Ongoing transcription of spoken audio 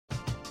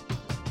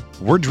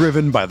We're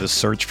driven by the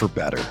search for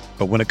better.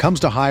 But when it comes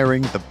to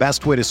hiring, the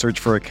best way to search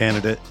for a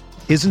candidate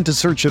isn't to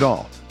search at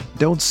all.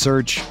 Don't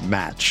search,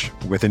 match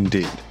with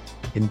Indeed.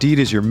 Indeed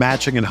is your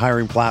matching and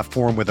hiring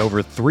platform with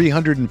over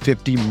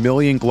 350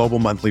 million global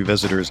monthly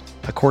visitors,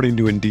 according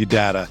to Indeed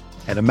data,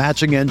 and a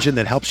matching engine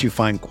that helps you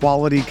find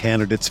quality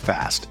candidates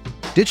fast.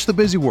 Ditch the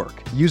busy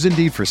work. Use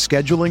Indeed for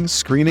scheduling,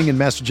 screening, and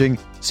messaging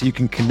so you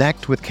can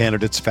connect with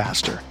candidates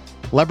faster.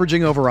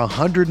 Leveraging over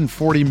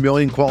 140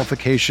 million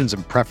qualifications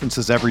and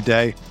preferences every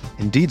day,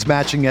 Indeed's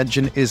matching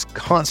engine is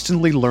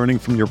constantly learning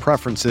from your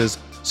preferences,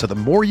 so the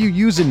more you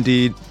use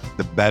Indeed,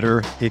 the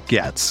better it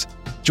gets.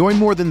 Join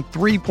more than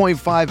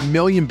 3.5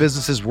 million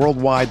businesses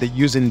worldwide that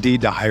use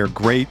Indeed to hire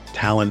great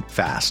talent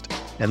fast.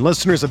 And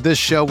listeners of this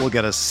show will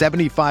get a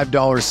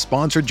 $75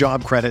 sponsored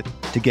job credit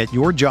to get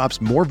your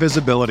jobs more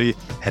visibility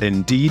at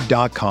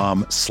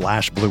Indeed.com/Blue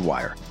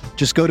Wire.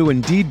 Just go to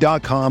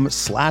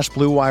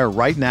Indeed.com/Blue Wire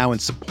right now and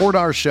support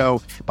our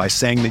show by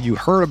saying that you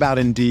heard about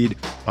Indeed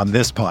on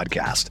this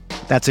podcast.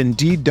 That's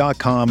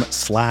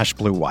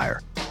Indeed.com/Blue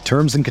Wire.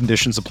 Terms and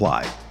conditions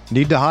apply.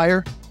 Need to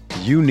hire?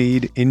 You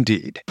need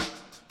Indeed.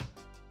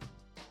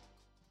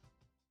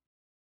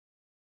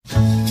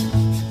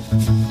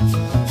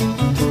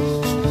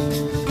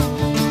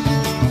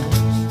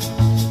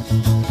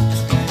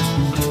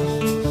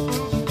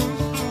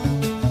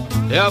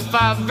 If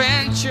I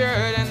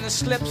ventured in the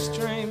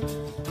slipstream.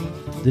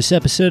 This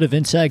episode of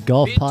Inside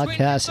Golf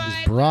Podcast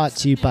is brought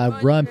to you by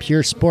Run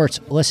Pure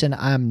Sports. Listen,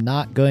 I'm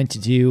not going to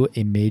do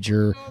a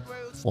major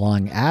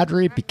long ad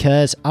read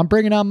because I'm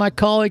bringing on my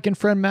colleague and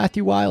friend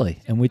Matthew Wiley,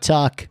 and we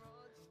talk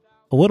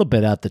a little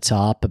bit at the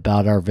top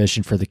about our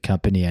vision for the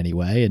company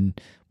anyway, and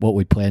what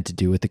we plan to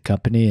do with the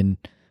company and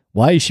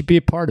why you should be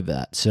a part of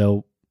that.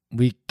 So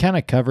we kind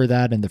of cover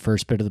that in the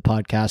first bit of the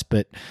podcast,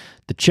 but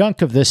the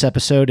chunk of this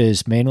episode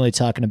is mainly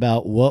talking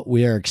about what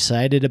we are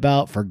excited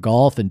about for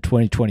golf in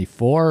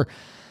 2024.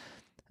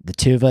 The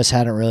two of us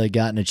hadn't really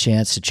gotten a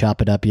chance to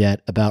chop it up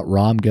yet about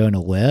Rahm going to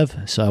live,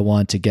 so I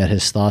want to get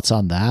his thoughts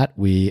on that.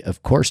 We,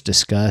 of course,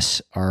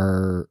 discuss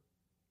our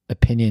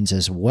opinions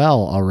as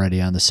well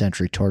already on the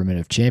Sentry Tournament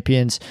of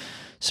Champions,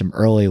 some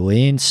early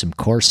leans, some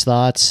course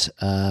thoughts,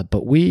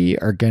 but we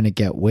are going to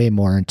get way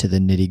more into the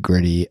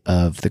nitty-gritty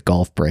of the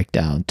golf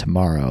breakdown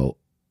tomorrow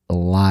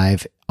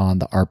live on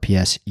the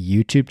RPS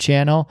YouTube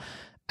channel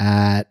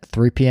at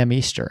 3 p.m.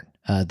 Eastern.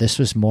 This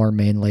was more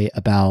mainly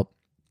about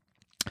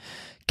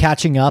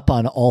catching up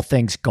on all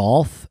things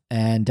golf,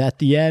 and at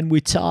the end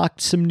we talked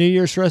some New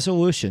Year's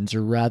resolutions,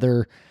 or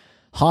rather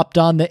hopped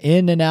on the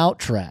in and out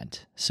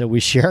trend. So we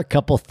share a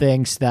couple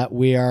things that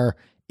we are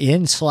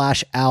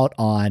in/out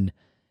on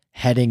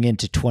heading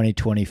into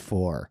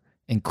 2024,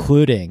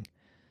 including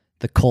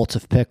the cult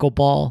of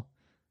pickleball,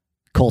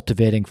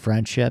 cultivating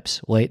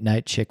friendships, late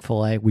night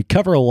Chick-fil-A. We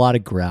cover a lot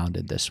of ground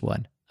in this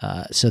one.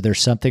 So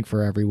there's something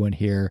for everyone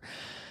here.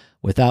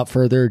 Without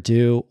further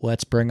ado,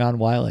 let's bring on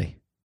Wiley.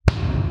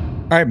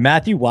 All right,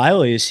 Matthew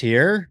Wiley is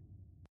here.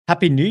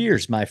 Happy New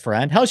Year's, my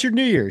friend. How's your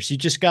New Year's? You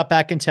just got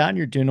back in town.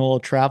 You're doing a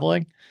little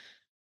traveling.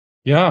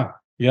 Yeah.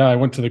 I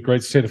went to the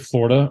great state of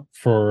Florida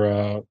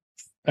for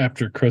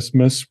after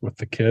Christmas with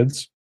the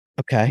kids.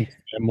 Okay.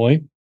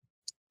 Family.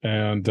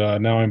 And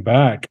now I'm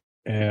back.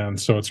 And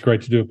so it's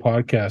great to do a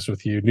podcast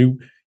with you.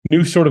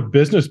 New sort of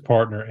business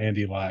partner,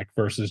 Andy Lack,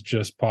 versus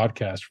just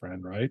podcast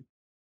friend, right?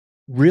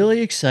 Really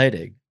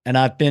exciting. And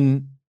I've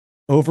been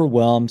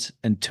overwhelmed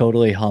and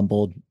totally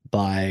humbled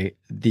by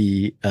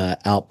the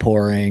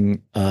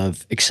outpouring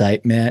of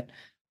excitement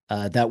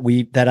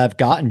that I've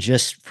gotten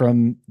just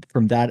from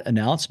that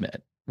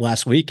announcement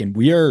last week. And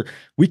we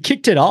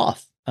kicked it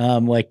off.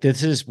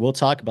 We'll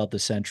talk about the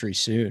Sentry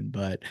soon,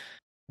 but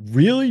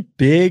really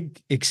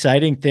big,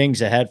 exciting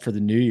things ahead for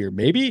the new year.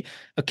 Maybe,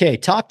 okay,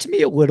 talk to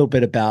me a little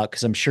bit about,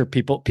 because I'm sure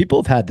people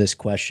have had this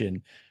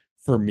question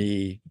for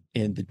me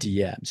in the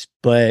DMs,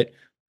 but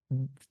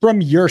from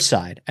your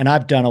side, and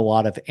I've done a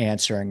lot of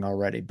answering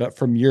already, but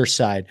from your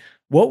side,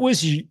 what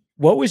was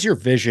your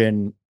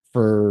vision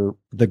for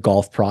the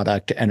golf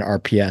product and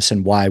RPS,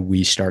 and why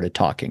we started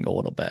talking a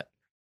little bit?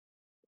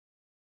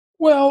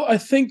 Well, I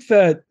think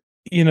that,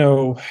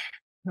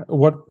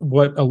 what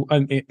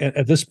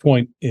at this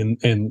point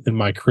in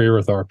my career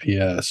with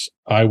RPS,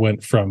 I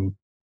went from,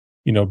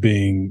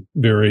 being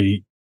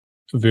very,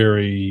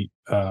 very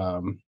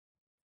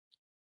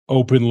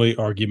openly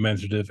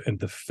argumentative and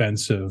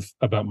defensive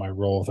about my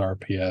role with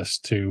RPS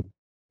to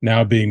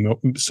now being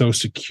so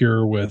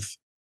secure with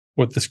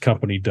what this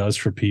company does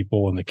for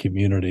people in the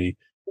community,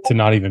 to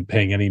not even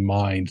paying any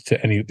mind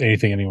to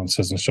anything anyone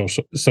says in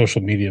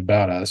social media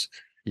about us.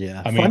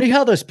 Yeah. Funny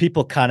how those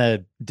people kind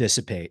of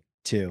dissipate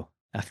too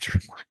after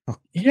a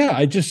while. Yeah.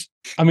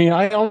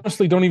 I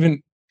honestly don't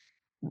even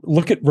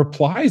look at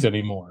replies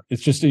anymore.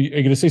 It's just, are you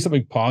going to say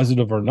something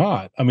positive or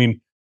not?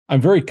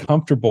 I'm very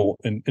comfortable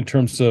in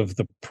terms of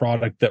the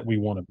product that we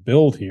want to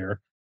build here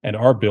and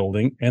are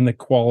building, and the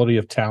quality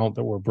of talent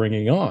that we're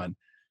bringing on.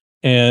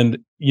 And,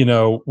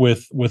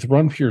 with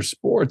Run Pure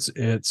Sports,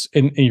 and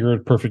you're a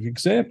perfect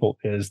example,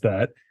 is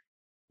that,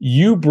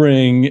 you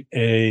bring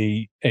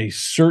a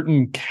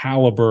certain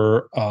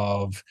caliber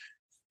of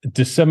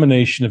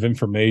dissemination of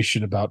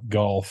information about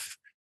golf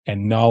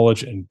and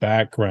knowledge and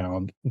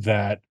background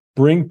that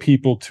bring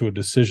people to a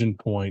decision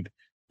point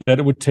that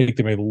it would take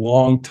them a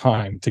long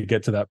time to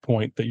get to that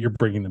point that you're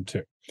bringing them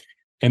to.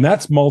 And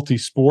that's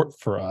multi-sport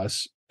for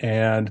us.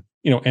 And,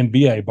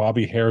 NBA,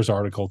 Bobby Hare's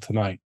article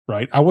tonight,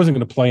 right? I wasn't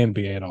going to play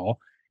NBA at all.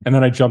 And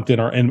then I jumped in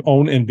our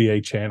own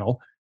NBA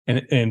channel,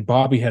 and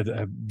Bobby had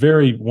a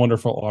very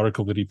wonderful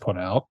article that he put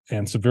out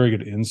and some very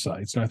good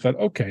insights. And I thought,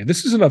 okay,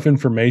 this is enough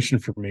information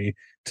for me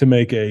to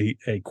make a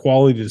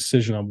quality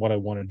decision on what I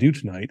want to do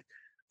tonight.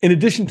 In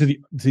addition to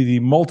the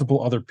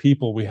multiple other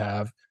people we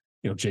have,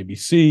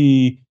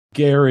 JBC,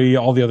 Gary,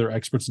 all the other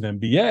experts in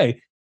NBA.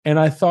 And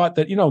I thought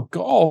that,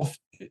 golf,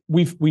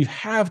 we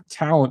have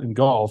talent in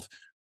golf,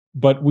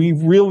 but we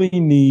really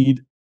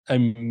need a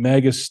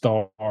mega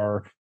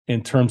star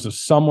in terms of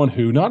someone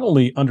who not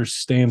only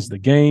understands the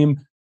game,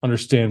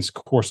 understands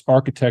course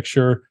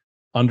architecture,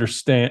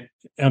 understands,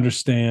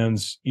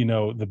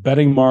 the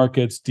betting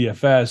markets,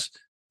 DFS,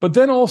 but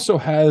then also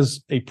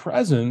has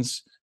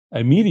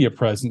a media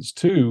presence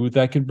too,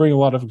 that can bring a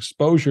lot of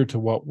exposure to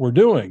what we're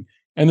doing.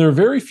 And there are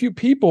very few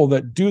people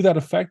that do that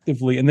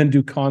effectively and then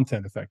do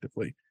content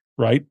effectively,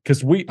 right?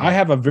 Because I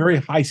have a very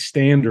high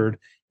standard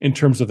in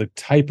terms of the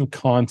type of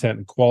content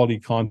and quality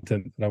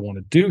content that I want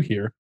to do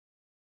here.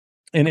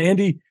 And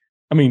Andy,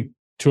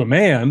 to a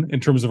man, in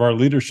terms of our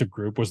leadership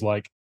group, was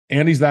like,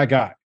 Andy's that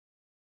guy.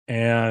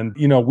 And,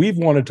 we've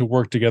wanted to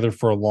work together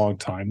for a long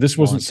time. This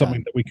wasn't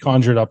something that we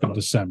conjured up in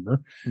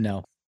December.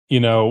 No.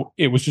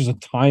 It was just a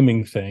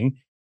timing thing.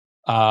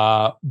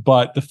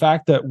 But the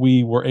fact that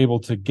we were able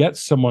to get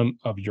someone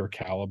of your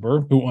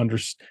caliber who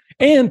understands,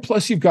 and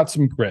plus you've got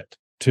some grit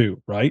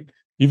too, right?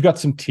 You've got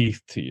some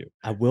teeth to you.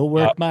 I will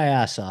work my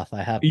ass off.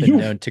 I have been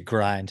known to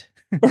grind.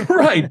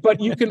 Right. But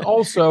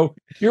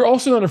you're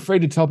also not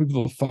afraid to tell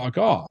people to fuck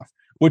off,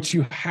 which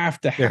you have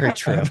to have. Very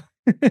true.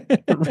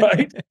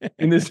 Right?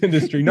 In this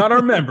industry. Not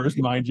our members,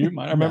 mind you.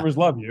 Our members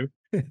love you.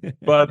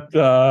 But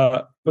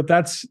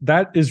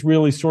that is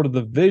really sort of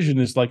the vision,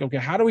 is like, okay,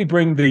 how do we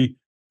bring the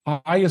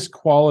highest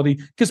quality?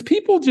 Because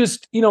people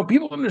just,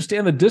 people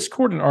understand the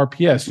Discord and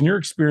RPS, and you're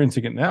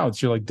experiencing it now.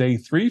 It's your day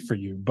 3 for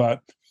you,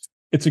 but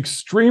it's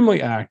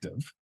extremely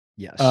active.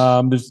 Yes.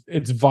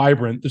 It's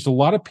vibrant. There's a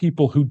lot of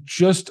people who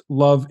just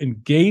love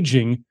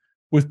engaging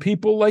with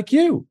people like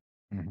you.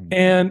 Mm-hmm.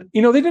 And,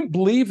 they didn't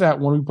believe that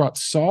when we brought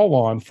Saul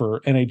on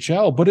for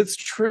NHL, but it's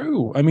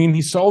true.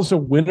 Saul's a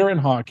winner in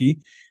hockey,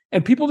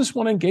 and people just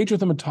want to engage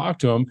with him and talk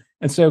to him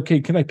and say, okay,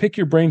 can I pick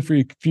your brain for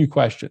a few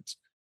questions?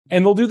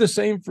 And they'll do the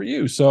same for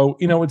you. So,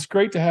 it's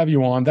great to have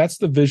you on. That's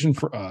the vision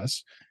for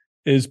us,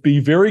 is be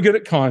very good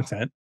at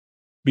content,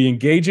 be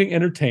engaging,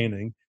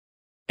 entertaining,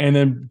 and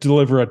then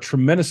deliver a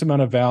tremendous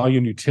amount of value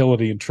and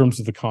utility in terms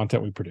of the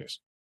content we produce.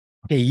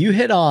 Okay, you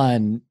hit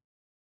on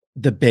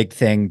the big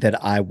thing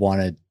that I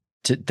wanted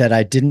to, that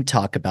I didn't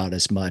talk about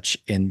as much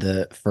in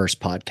the first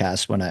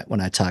podcast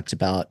when I talked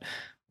about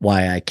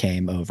why I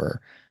came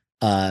over.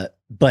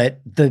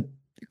 But the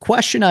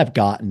question I've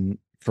gotten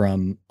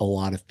from a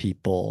lot of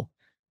people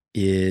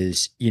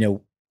is,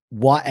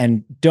 why,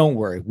 and don't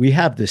worry, we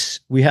have this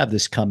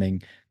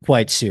coming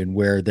quite soon,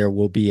 where there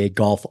will be a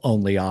golf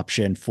only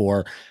option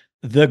for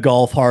the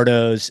golf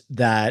hardos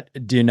that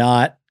do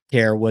not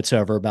care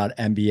whatsoever about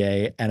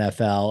NBA,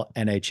 NFL,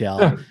 NHL.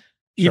 Sure.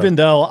 Even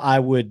though I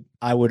would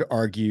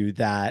argue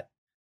that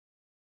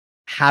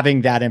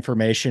having that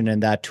information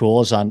and that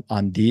tools on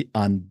the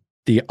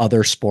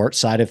other sports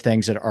side of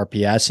things at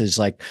RPS is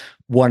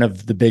one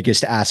of the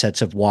biggest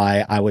assets of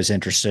why I was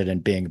interested in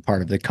being a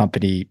part of the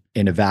company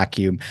in a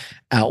vacuum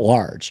at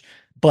large.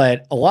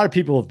 But a lot of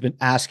people have been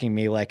asking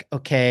me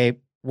okay,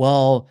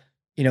 well,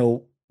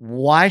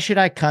 why should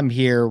I come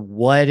here?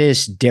 What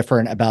is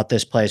different about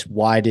this place?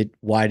 Why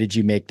did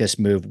you make this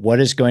move? What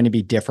is going to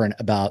be different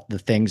about the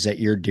things that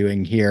you're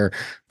doing here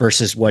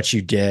versus what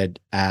you did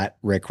at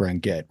Rick Run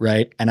Good,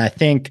 right? And I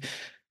think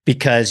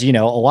because, a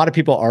lot of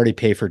people already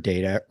pay for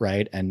data,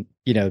 right? And,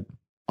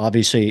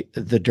 obviously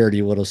the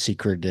dirty little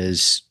secret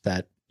is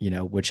that,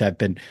 which I've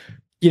been,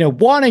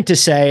 wanting to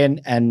say,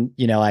 and,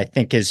 I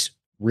think is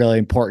really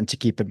important to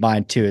keep in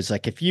mind too, is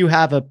if you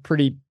have a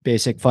pretty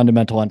basic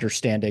fundamental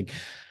understanding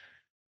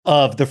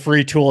of the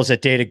free tools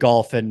at Data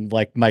Golf and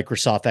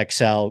Microsoft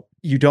Excel,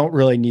 you don't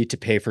really need to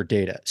pay for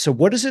data. So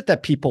what is it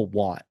that people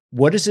want?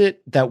 What is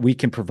it that we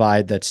can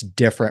provide that's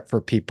different for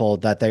people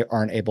that they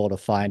aren't able to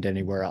find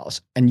anywhere else?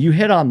 And you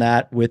hit on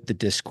that with the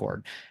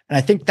Discord. And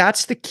I think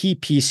that's the key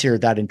piece here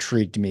that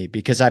intrigued me,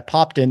 because I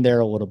popped in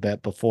there a little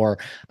bit before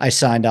I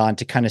signed on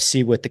to kind of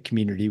see what the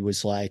community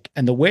was like.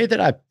 And the way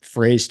that I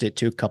phrased it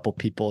to a couple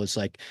people is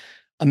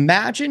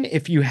imagine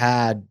if you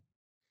had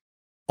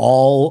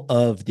all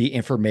of the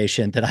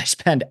information that I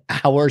spend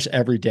hours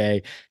every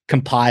day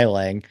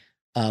compiling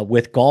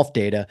with golf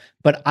data,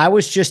 but I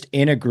was just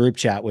in a group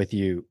chat with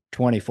you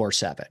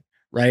 24/7,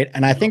 right?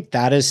 And I think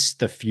that is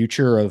the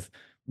future of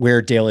where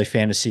daily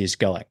fantasy is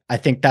going. I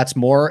think that's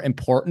more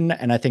important,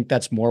 and I think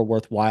that's more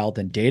worthwhile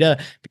than data,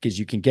 because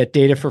you can get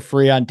data for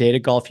free on Data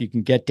Golf. You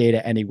can get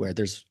data anywhere.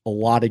 There's a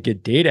lot of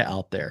good data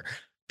out there.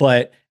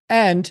 But,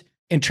 and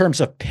in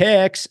terms of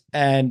picks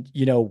and,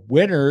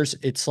 winners,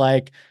 it's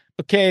like,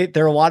 okay,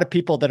 there are a lot of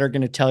people that are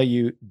going to tell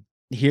you,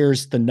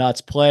 here's the nuts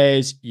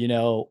plays,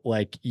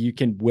 like you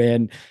can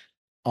win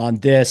on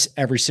this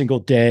every single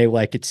day.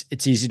 Like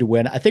it's easy to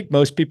win. I think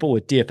most people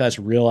with DFS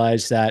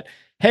realize that,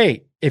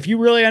 hey, if you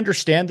really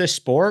understand this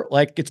sport,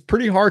 like it's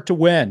pretty hard to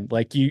win.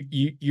 Like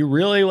you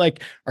really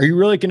like, are you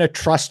really going to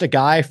trust a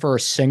guy for a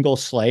single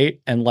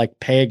slate and like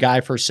pay a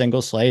guy for a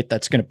single slate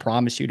that's going to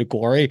promise you to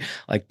glory?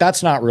 Like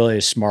that's not really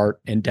a smart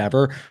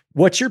endeavor.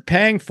 What you're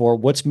paying for,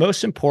 what's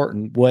most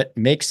important, what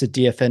makes the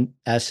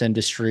DFS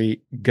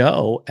industry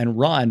go and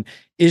run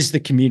is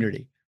the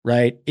community,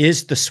 right?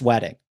 Is the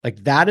sweating.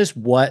 Like that is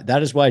why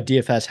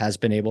DFS has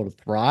been able to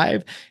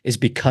thrive, is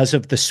because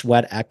of the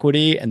sweat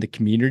equity and the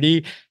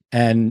community.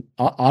 And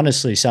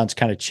honestly, sounds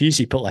kind of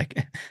cheesy, but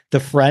like the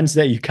friends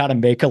that you kind of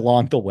make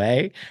along the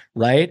way,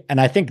 right? And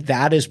I think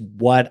that is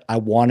what I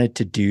wanted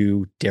to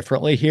do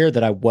differently here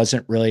that I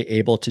wasn't really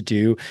able to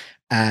do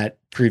at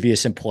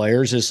previous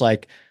employers, is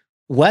like,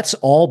 let's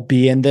all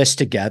be in this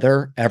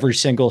together, every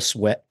single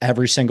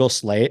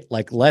slate.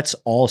 Like, let's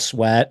all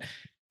sweat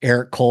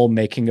Eric Cole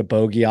making a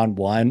bogey on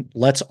one.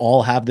 Let's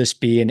all have this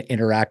be an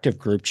interactive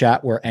group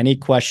chat where any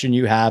question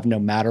you have, no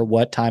matter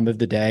what time of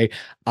the day,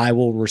 I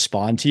will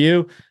respond to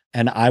you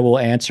and I will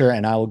answer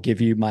and I will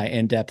give you my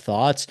in-depth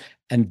thoughts.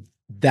 And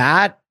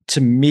that, to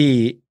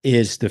me,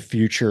 is the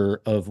future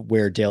of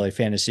where daily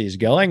fantasy is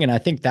going. And I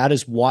think that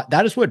is what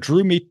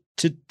drew me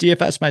to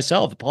DFS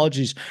myself.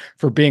 Apologies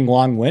for being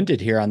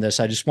long-winded here on this.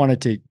 I just wanted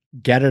to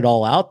get it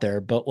all out there.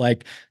 But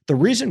like the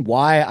reason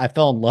why I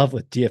fell in love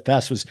with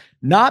DFS was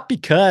not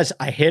because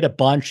I hit a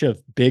bunch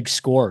of big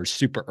scores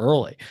super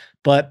early,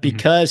 but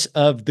because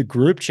of the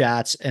group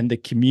chats and the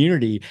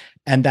community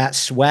and that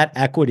sweat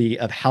equity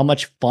of how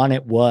much fun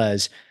it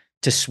was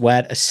to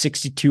sweat a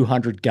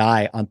 6,200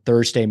 guy on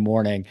Thursday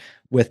morning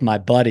with my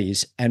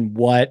buddies, and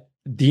what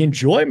the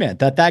enjoyment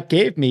that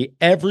gave me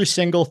every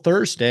single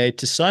Thursday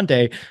to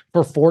Sunday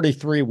for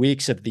 43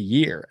 weeks of the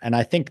year. And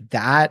I think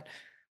that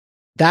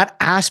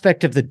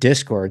aspect of the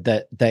Discord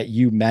that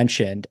you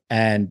mentioned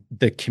and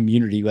the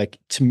community, like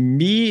to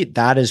me,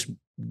 that is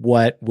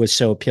what was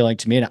so appealing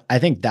to me. And I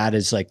think that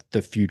is like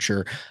the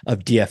future of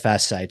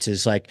DFS sites,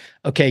 is like,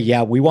 okay,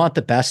 yeah, we want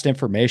the best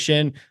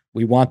information.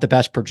 We want the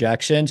best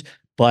projections,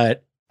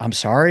 but I'm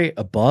sorry,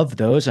 above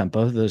those, on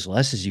both of those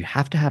lists, you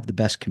have to have the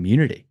best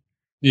community.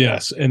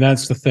 Yes. And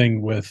that's the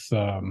thing with,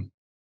 Run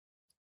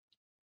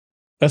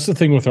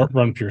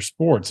Pure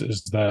Sports,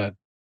 is that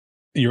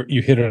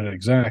you hit on it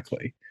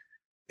exactly,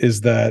 is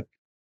that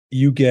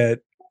you get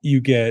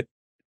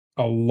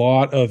a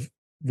lot of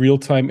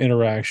real-time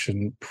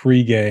interaction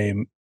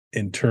pre-game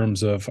in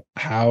terms of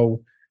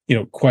how,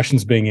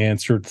 questions being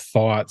answered,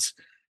 thoughts,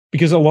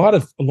 because a lot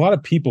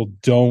of people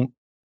don't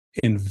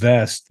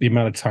invest the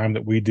amount of time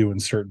that we do in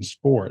certain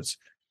sports.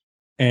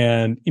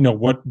 And,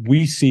 what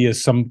we see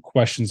as some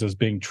questions as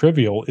being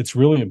trivial, it's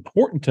really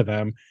important to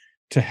them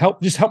to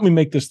help me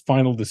make this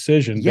final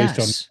decision based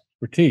on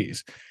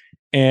expertise.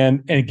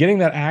 And getting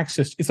that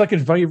access, it's like a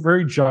very,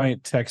 very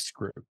giant text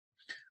group.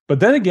 But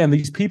then again,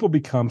 these people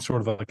become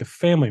sort of like a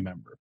family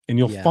member, and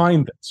you'll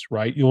find this,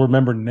 right? You'll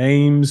remember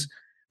names.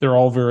 They're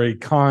all very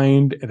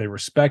kind and they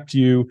respect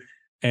you.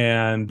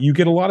 And you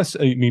get a lot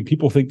of,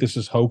 people think this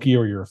is hokey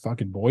or you're a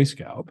fucking Boy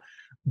Scout,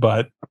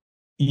 but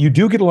you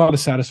do get a lot of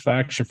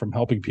satisfaction from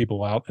helping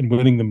people out and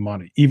winning them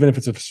money, even if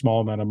it's a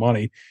small amount of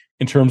money,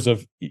 in terms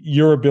of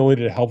your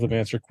ability to help them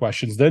answer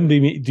questions, then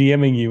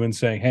DMing you and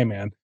saying, hey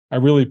man, I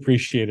really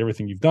appreciate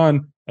everything you've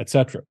done,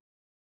 etc.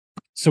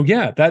 So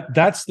yeah,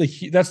 that's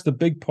the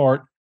big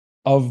part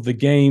of the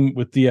game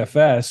with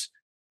DFS.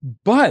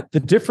 But the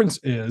difference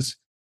is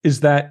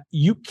that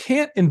you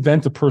can't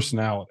invent a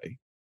personality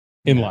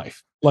in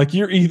life. Like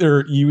you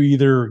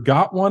either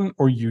got one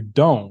or you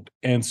don't.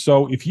 And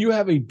so if you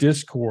have a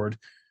Discord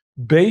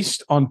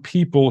based on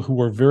people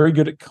who are very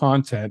good at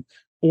content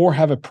or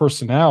have a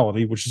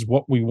personality, which is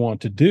what we want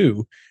to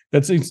do,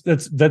 that's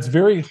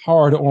very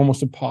hard,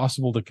 almost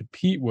impossible to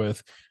compete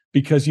with,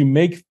 because you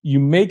make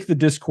the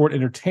Discord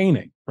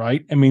entertaining,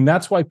 right? I mean,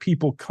 that's why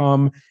people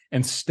come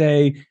and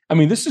stay. I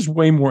mean, this is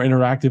way more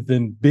interactive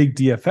than big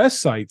DFS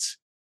sites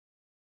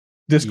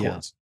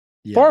Discords.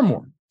 Far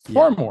more.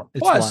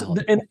 Plus,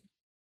 and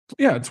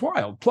yeah, it's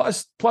wild.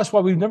 Plus,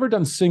 while we've never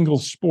done single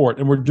sport,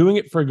 and we're doing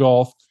it for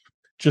golf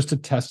just to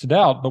test it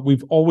out, but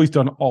we've always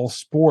done all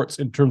sports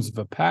in terms of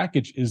a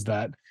package, is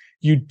that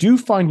you do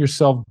find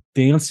yourself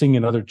dancing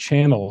in other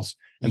channels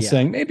and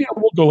saying, maybe I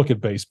will go look at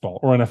baseball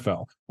or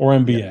NFL or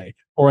NBA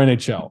or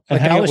NHL.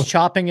 Like I was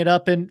chopping it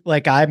up in,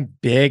 like, I'm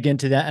big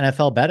into the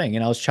NFL betting,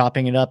 and I was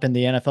chopping it up in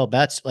the NFL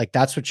bets. Like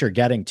that's what you're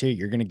getting too.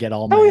 You're going to get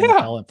all my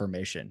NFL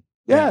information.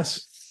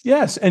 Yes.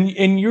 Yes. And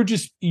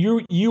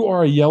you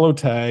are a yellow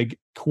tag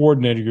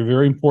coordinator. You're a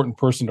very important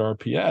person to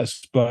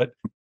RPS, but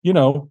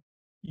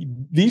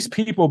these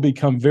people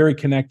become very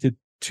connected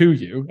to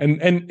you,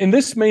 and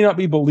this may not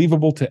be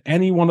believable to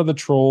any one of the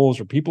trolls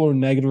or people who are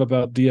negative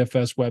about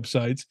DFS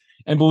websites.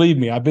 And believe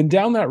me, I've been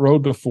down that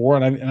road before.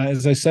 And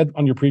as I said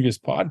on your previous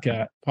pod,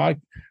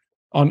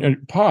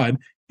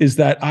 is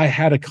that I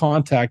had a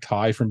contact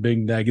high from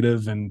being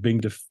negative and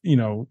being,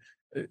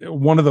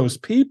 one of those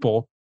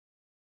people.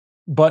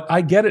 But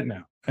I get it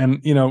now,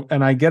 and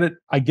I get it.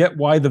 I get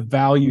why the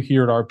value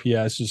here at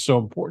RPS is so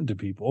important to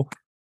people,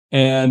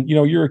 and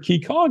you're a key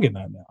cog in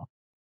that now.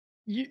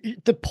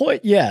 The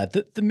point, yeah.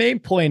 The main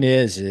point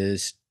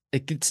is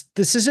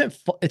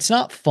it's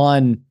not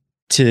fun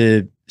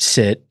to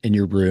sit in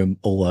your room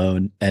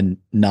alone and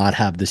not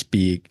have this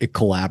be a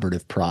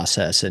collaborative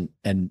process and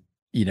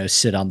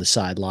sit on the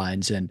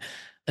sidelines and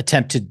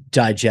attempt to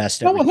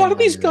digest. No, a lot of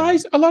these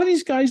guys,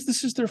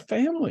 this is their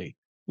family,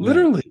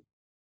 literally. Right.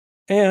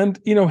 And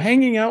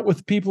hanging out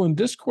with people in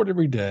Discord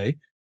every day,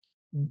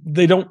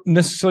 they don't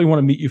necessarily want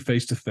to meet you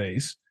face to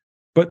face.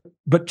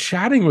 But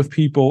chatting with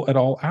people at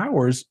all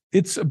hours,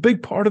 it's a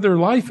big part of their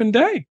life and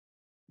day.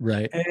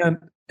 Right. And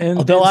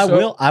although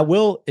I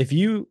will, if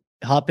you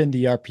hop into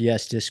the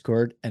RPS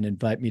Discord and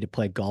invite me to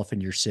play golf in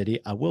your city,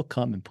 I will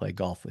come and play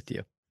golf with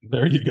you.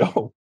 There you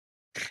go.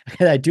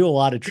 And I do a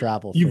lot of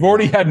travel. You've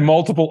already had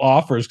multiple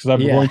offers because I'm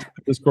going to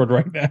Discord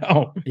right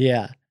now.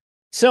 Yeah.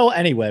 So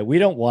anyway, we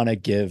don't want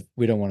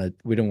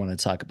to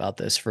talk about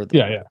this for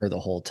the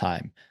whole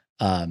time.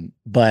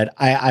 But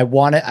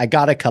I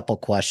got a couple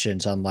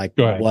questions on like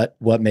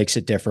what makes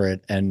it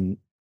different and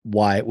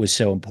why it was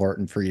so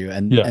important for you.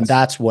 And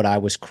that's what I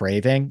was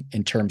craving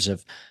in terms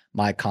of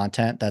my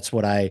content. That's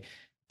what I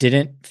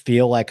didn't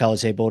feel like I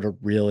was able to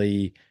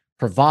really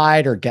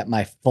provide or get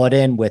my foot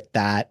in with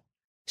that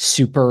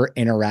super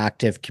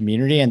interactive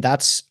community. And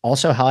that's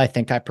also how I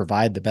think I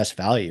provide the best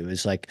value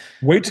is like,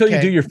 wait till you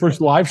do your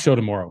first live show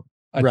tomorrow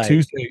at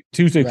Tuesday,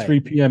 3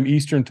 p.m.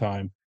 Eastern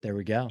time. There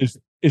we go.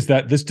 Is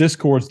that this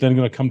Discord's then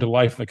going to come to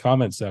life in the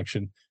comment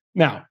section.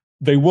 Now,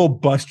 they will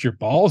bust your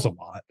balls a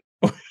lot.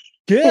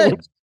 Good.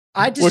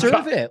 I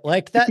deserve it.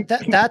 Like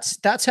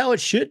that's how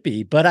it should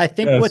be. But I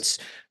think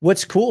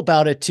what's cool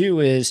about it too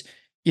is,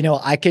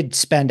 I could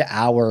spend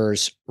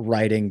hours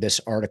writing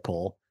this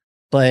article,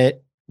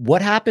 but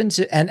what happens,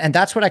 and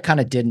that's what I kind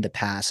of did in the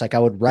past. Like I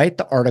would write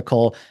the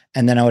article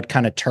and then I would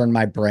kind of turn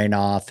my brain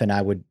off and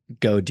I would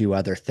go do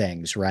other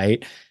things.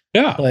 Right.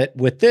 Yeah. But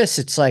with this,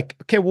 it's like,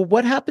 okay, well,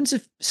 what happens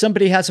if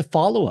somebody has a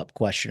follow-up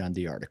question on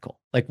the article?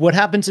 Like what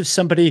happens if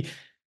somebody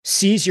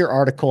sees your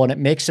article and it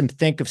makes them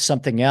think of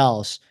something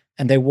else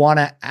and they want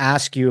to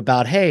ask you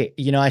about, hey,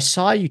 I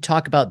saw you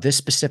talk about this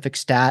specific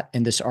stat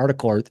in this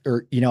article,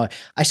 or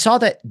I saw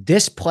that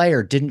this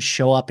player didn't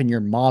show up in your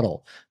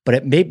model, but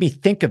it made me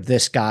think of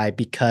this guy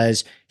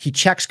because he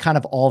checks kind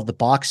of all of the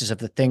boxes of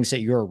the things that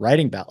you're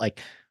writing about.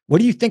 Like,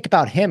 what do you think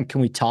about him? Can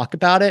we talk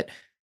about it?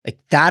 Like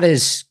that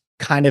is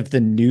kind of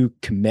the new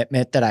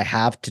commitment that I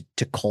have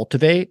to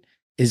cultivate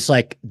is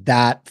like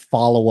that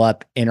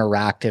follow-up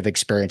interactive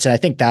experience. And I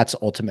think that's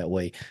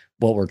ultimately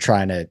what we're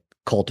trying to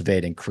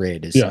cultivate and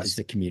create is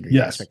the community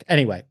aspect.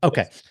 Anyway.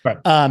 Okay.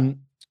 Right.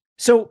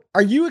 So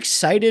are you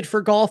excited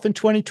for golf in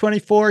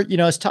 2024? I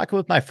was talking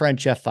with my friend,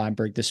 Jeff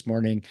Feinberg this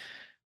morning.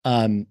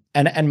 And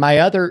my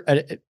other,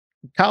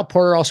 Kyle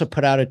Porter also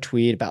put out a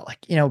tweet about like,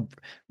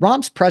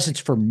 Rahm's presence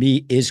for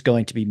me is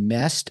going to be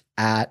missed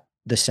at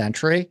the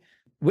Sentry.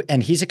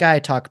 And he's a guy I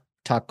talk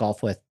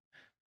golf with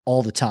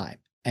all the time.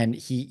 And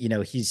he,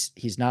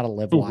 he's not a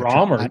live watcher.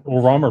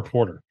 Rahm or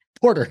Porter?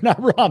 Porter, not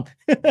Rahm.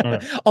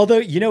 Right.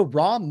 Although,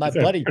 Rahm, my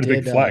buddy did.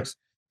 Big flex.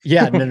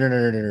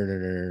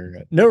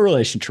 No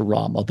relation to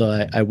Rahm.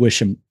 Although I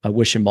wish him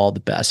all the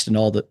best and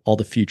all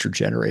the future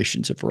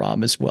generations of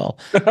Rahm as well.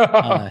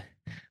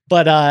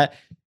 But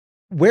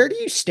where do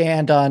you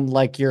stand on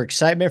like your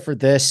excitement for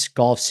this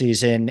golf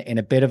season in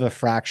a bit of a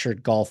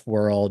fractured golf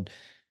world?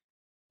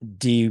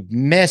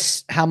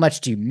 How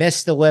much do you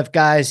miss the live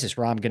guys? Is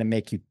Rahm going to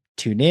make you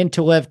tune in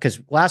to live? Because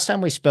last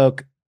time we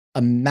spoke,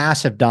 a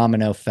massive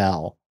domino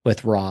fell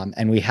with Rahm,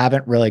 and we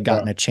haven't really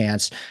gotten a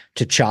chance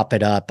to chop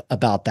it up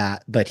about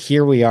that. But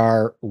here we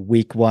are,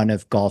 week 1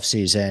 of golf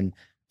season,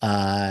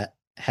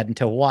 heading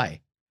to Hawaii.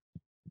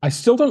 I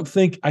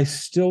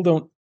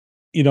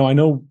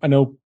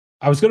know,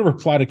 I was going to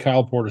reply to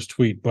Kyle Porter's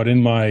tweet, but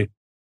in my,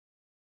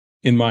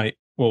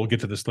 we'll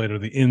get to this later,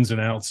 the ins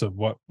and outs of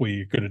what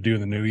we're going to do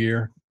in the new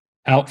year.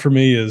 Out for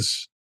me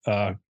is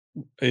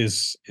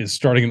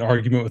starting an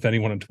argument with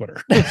anyone on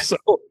Twitter. So,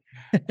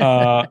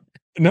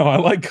 no, I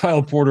like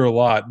Kyle Porter a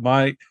lot.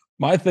 My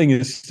thing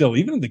is still,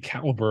 even the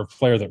caliber of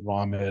player that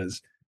Rahm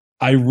is,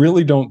 I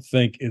really don't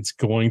think it's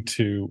going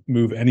to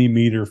move any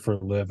meter for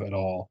live at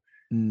all.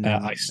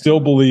 I still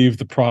believe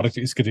the product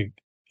is going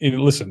to,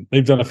 listen,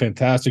 they've done a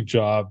fantastic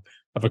job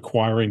of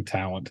acquiring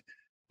talent,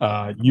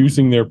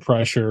 using their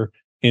pressure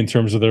in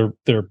terms of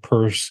their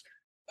purse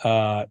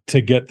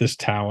to get this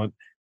talent.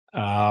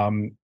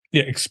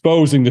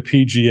 Exposing the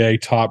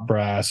PGA top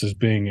brass as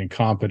being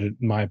incompetent,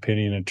 in my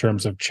opinion, in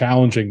terms of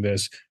challenging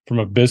this from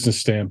a business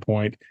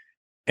standpoint.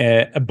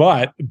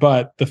 But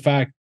the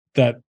fact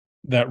that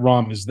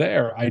Rahm is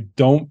there, I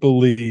don't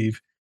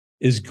believe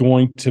is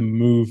going to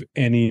move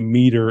any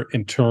meter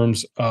in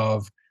terms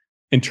of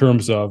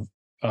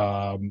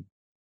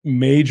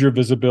major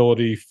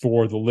visibility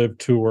for the Live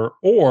Tour,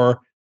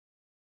 or,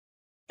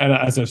 and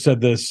as I've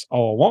said this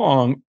all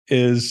along,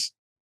 is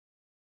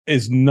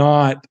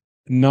not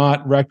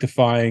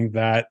rectifying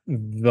that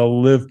the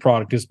Live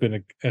product has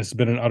been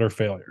an utter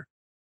failure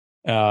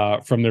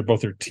from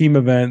both their team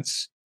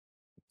events,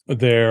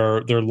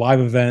 their live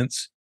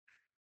events,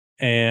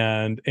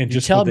 and you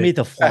just tell me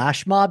the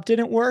flash mob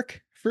didn't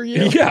work for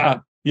you.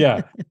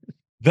 Yeah.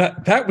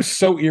 That was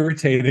so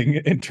irritating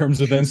in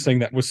terms of them saying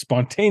that was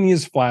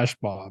spontaneous flash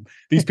mob.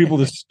 These people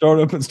just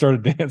started up and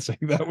started dancing.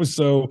 That was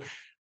so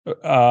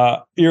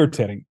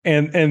irritating.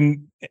 But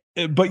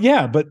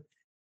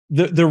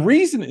the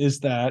reason is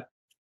that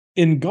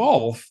in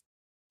golf,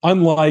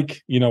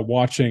 unlike,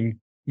 watching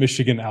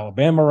Michigan,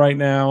 Alabama right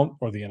now,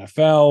 or the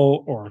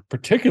NFL, or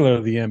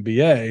particularly the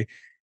NBA,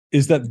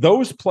 is that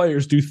those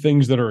players do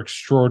things that are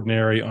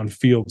extraordinary on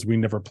fields we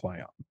never play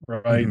on,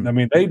 right? Mm-hmm. I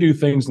mean, they do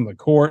things on the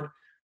court,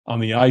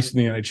 on the ice in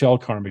the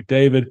NHL, Connor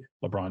McDavid,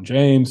 LeBron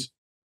James,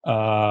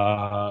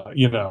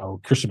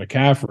 Christian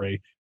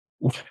McCaffrey.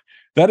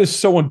 That is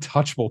so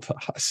untouchable to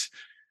us.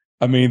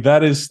 I mean,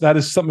 that is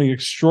something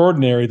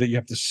extraordinary that you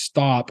have to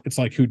stop. It's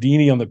like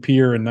Houdini on the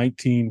pier in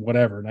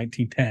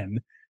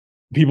 1910.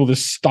 People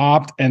just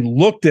stopped and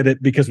looked at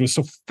it because it was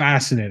so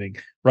fascinating,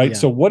 right? Yeah.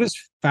 So what is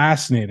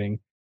fascinating?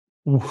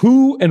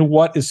 Who and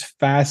what is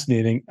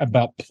fascinating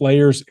about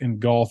players in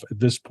golf at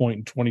this point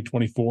in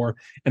 2024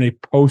 in a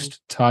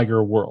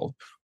post-Tiger world,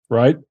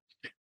 right?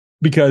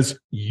 Because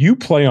you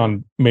play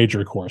on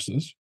major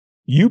courses,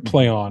 you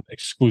play on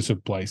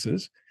exclusive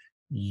places,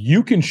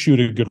 you can shoot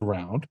a good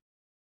round.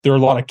 There are a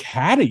lot of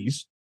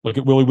caddies. Look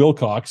at Willie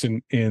Wilcox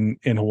in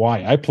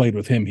Hawaii. I played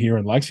with him here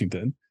in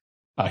Lexington.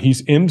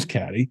 He's Im's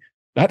caddy.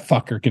 That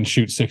fucker can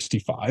shoot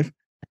 65,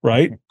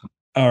 right?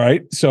 All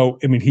right. So,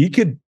 I mean, he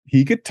could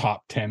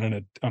top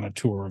 10 on a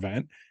tour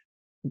event.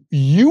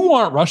 You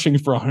aren't rushing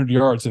for 100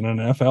 yards in an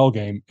NFL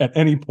game at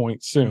any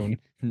point soon,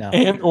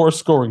 or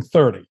scoring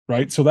 30,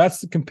 right? So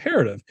that's the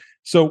comparative.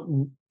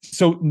 So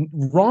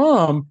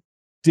Rahm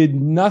did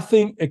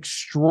nothing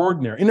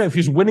extraordinary. If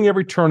he's winning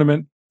every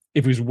tournament,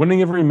 if he's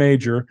winning every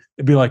major,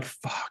 it'd be like,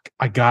 fuck,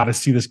 I got to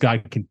see this guy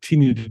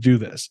continue to do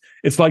this.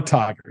 It's like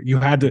Tiger. You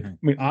had to,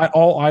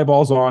 all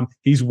eyeballs on,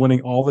 he's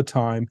winning all the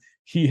time.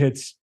 He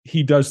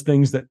does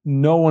things that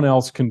no one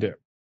else can do.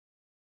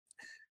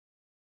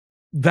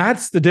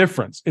 That's the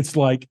difference. It's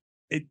like,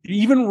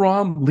 even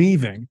Rahm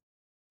leaving,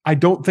 I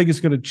don't think it's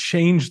going to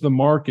change the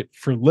market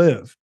for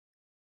Live.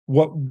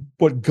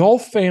 What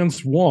golf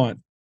fans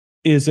want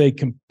is a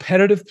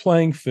competitive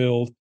playing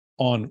field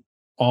on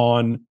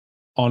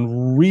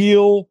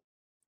real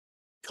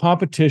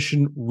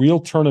competition, real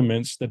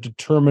tournaments that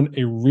determine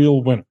a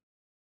real winner.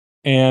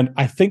 And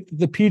I think that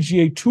the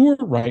PGA Tour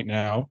right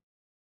now,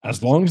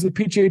 as long as the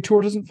PGA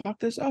Tour doesn't fuck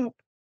this up,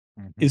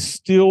 is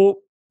still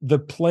the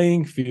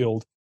playing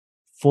field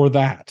for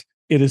that.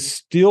 It is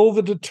still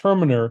the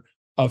determiner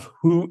of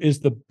who is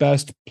the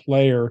best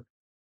player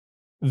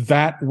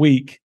that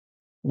week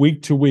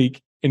to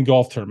week in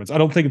golf tournaments. I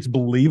don't think it's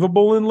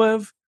believable in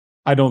Live.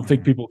 I don't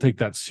think people take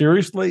that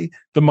seriously.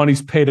 The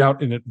money's paid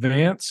out in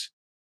advance.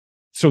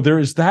 So there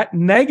is that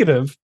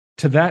negative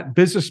to that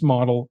business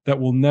model that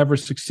will never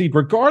succeed,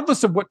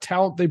 regardless of what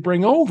talent they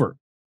bring over.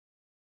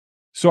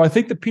 So I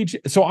think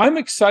so I'm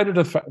excited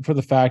for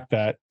the fact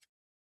that,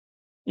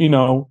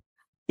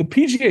 the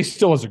PGA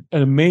still has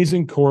an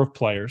amazing core of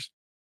players.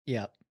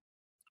 Yeah.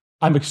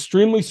 I'm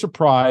extremely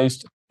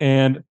surprised.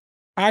 And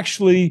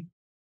actually,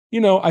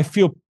 I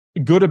feel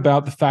good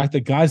about the fact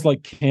that guys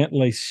like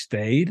Cantlay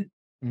stayed.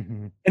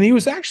 Mm-hmm. And he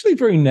was actually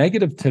very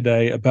negative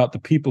today about the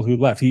people who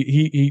left.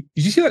 He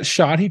did you see that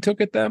shot he took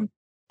at them?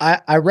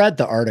 I read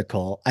the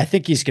article. I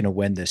think he's going to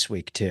win this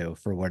week too,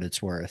 for what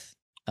it's worth.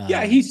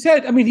 Yeah, he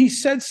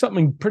said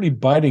something pretty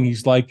biting.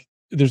 He's like,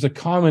 there's a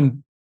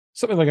common.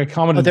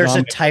 There's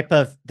a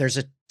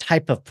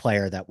type of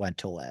player that went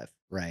to Live,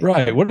 right?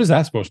 Right. What is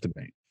that supposed to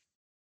mean?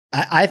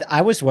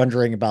 I was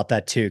wondering about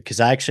that too, because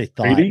I actually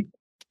thought,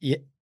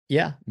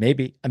 yeah,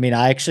 maybe. I mean,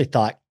 I actually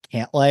thought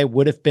Cantlay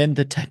would have been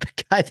the type of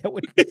guy that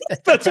would.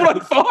 That's what I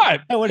thought.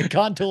 I would have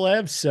gone to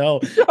Live.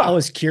 So yeah. I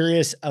was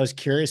curious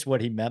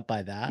what he meant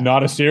by that.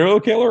 Not a serial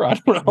killer. I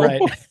don't know.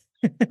 Right.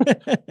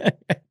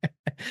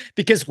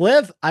 Because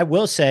Live, I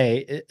will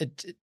say,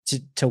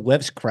 to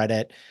Liv's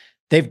credit,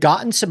 they've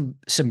gotten some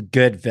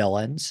good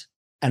villains,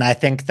 and I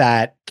think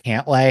that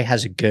Cantlay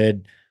has a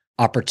good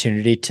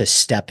opportunity to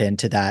step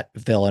into that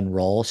villain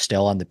role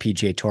still on the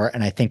PGA Tour,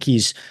 and I think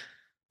he's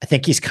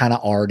kind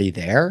of already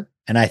there.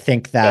 And I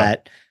think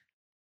that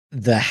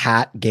the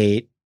hat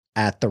gate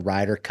at the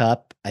Ryder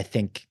Cup, I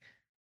think,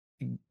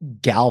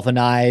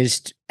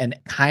 galvanized and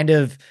kind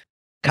of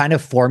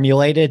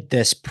formulated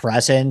this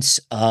presence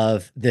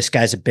of this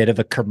guy's a bit of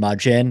a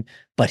curmudgeon,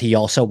 but he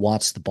also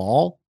wants the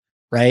ball,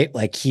 right?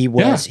 Like he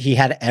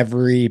had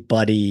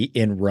everybody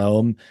in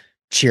Rome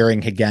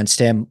cheering against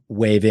him,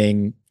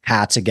 waving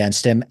hats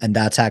against him. And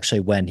that's actually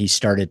when he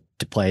started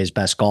to play his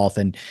best golf.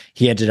 And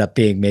he ended up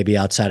being, maybe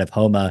outside of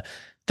Homa,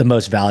 the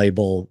most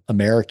valuable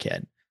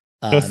American.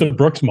 That's the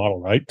Brooks model,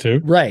 right?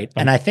 Too. Right.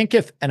 And I think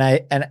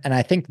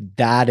I think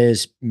that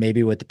is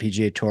maybe what the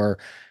PGA Tour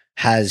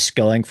has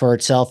going for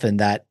itself,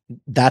 and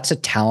that's a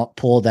talent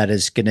pool that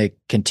is going to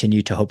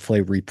continue to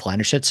hopefully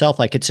replenish itself.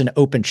 Like, it's an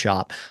open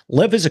shop.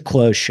 Live is a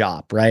closed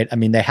shop, right? I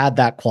mean, they had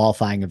that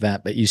qualifying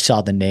event, but you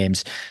saw the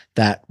names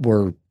that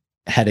were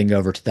heading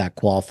over to that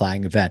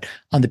qualifying event.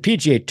 On the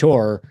PGA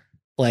Tour,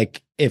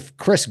 like, if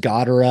Chris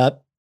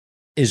Gotterup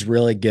is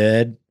really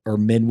good, or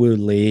Minwoo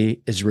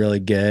Lee is really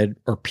good,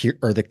 or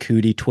the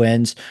Cootie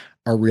twins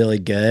are really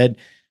good,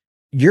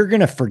 you're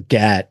going to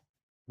forget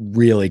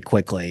really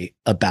quickly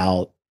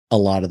about a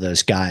lot of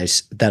those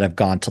guys that have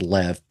gone to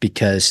Live,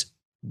 because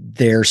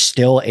they're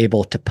still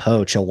able to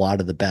poach a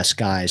lot of the best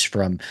guys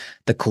from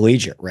the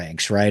collegiate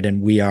ranks, right?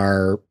 And we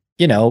are,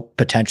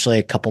 potentially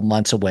a couple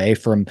months away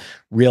from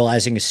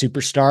realizing a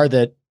superstar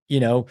that,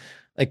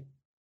 like,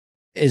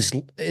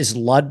 is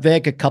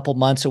Ludwig a couple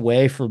months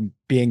away from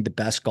being the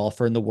best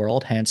golfer in the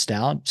world, hands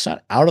down? It's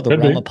not out of the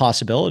realm of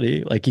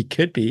possibility. Like, he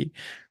could be,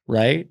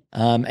 right?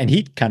 And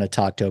he kind of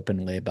talked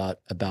openly about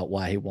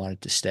why he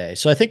wanted to stay.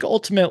 So I think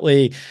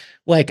ultimately,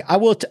 like, I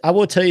will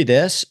tell you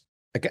this,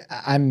 like,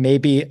 I'm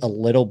maybe a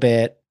little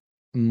bit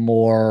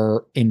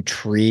more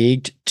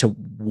intrigued to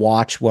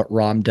watch what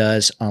Rahm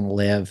does on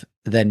Live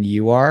than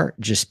you are,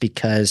 just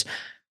because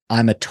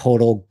I'm a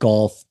total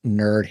golf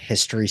nerd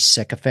history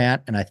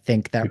sycophant, and I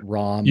think that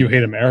Rahm. You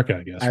hate America,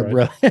 I guess.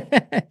 Right?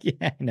 Yeah,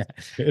 I know.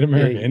 Hate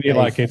America. India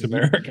like hates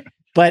America.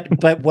 But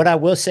what I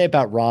will say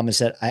about Rahm is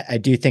that I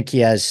do think he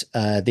has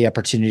the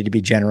opportunity to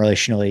be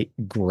generationally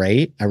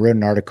great. I wrote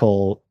an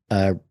article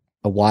a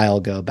while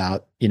ago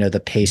about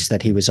the pace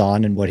that he was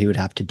on and what he would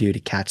have to do to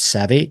catch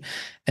Seve,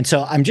 and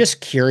so I'm just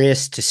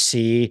curious to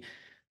see,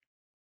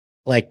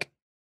 like,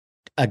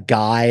 a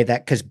guy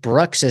that, because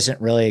Brooks isn't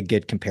really a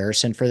good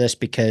comparison for this,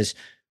 because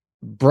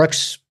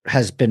Brooks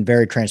has been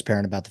very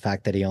transparent about the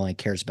fact that he only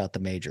cares about the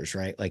majors,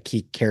 right? Like,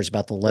 he cares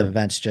about the live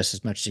events just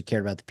as much as he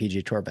cared about the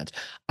PGA Tour events.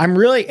 I'm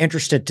really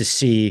interested to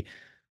see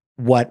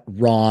what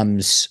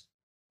Rahm's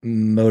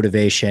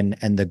motivation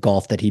and the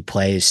golf that he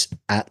plays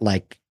at,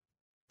 like,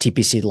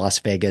 TPC Las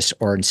Vegas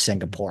or in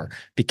Singapore,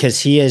 because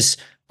he is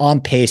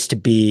on pace to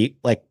be,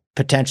 like,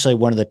 potentially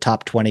one of the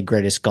top 20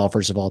 greatest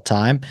golfers of all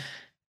time.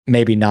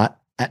 Maybe not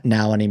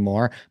now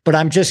anymore, but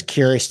I'm just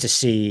curious to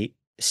see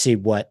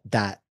what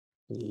that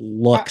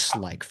looks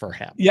like for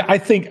him. Yeah, I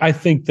think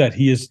that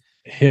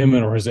him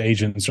or his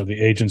agents, or the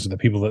agents of the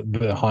people that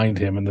behind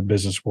him in the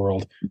business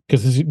world,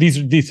 because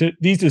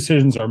these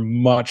decisions are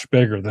much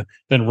bigger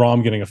than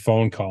Rahm getting a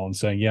phone call and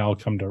saying, "Yeah, I'll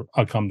come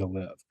to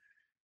Live."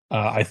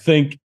 I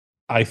think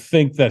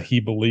that he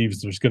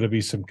believes there's going to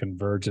be some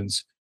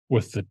convergence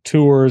with the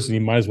tours, and he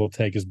might as well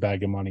take his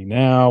bag of money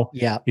now.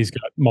 Yeah, he's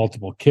got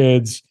multiple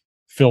kids.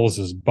 Phil's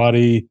his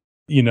buddy.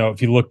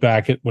 If you look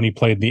back at when he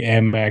played the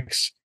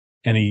Amex,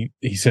 and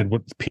he said,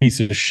 "What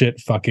piece of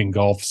shit fucking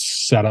golf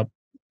setup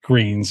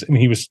greens." I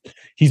mean,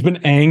 he's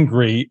been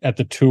angry at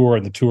the tour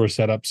and the tour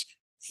setups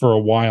for a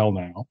while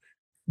now.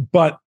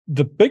 But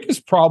the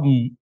biggest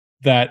problem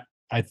that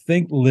I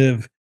think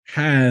Live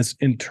has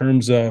in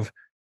terms of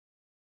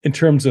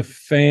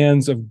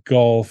fans of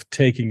golf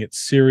taking it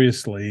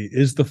seriously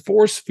is the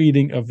force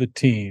feeding of the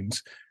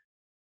teams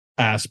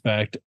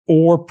aspect,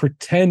 or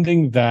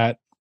pretending that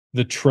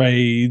the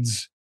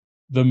trades,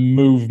 the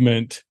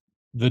movement,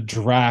 the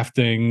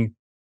drafting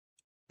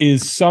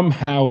is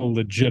somehow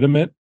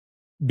legitimate,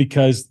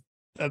 because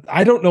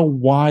I don't know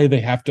why they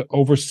have to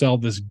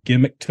oversell this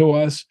gimmick to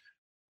us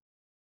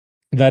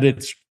that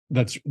it's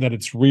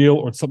real,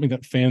 or it's something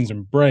that fans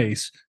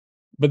embrace.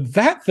 But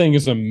that thing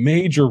is a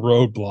major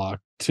roadblock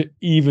to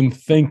even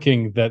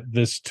thinking that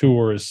this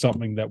tour is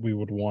something that we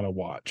would want to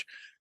watch.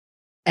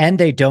 And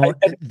they don't.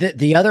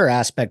 The other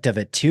aspect of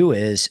it too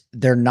is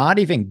they're not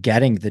even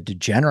getting the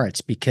degenerates,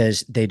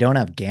 because they don't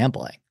have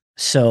gambling.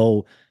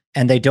 So,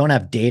 and they don't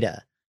have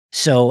data.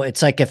 So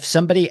it's like, if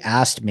somebody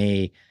asked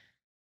me,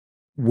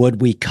 would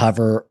we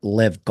cover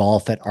Live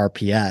Golf at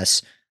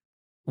RPS?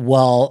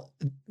 Well,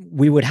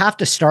 we would have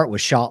to start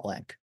with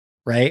ShotLink,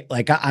 right?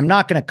 Like, I'm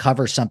not going to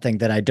cover something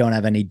that I don't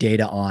have any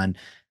data on,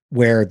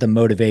 where the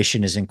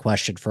motivation is in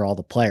question for all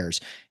the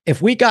players.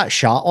 If we got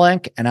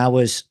ShotLink and I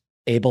was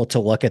able to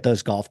look at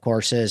those golf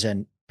courses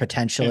and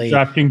potentially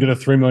DraftKings did a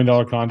 $3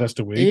 million contest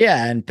a week.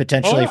 Yeah. And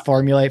potentially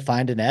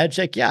find an edge.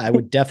 Like, yeah, I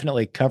would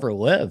definitely cover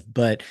Live.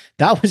 But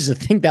that was the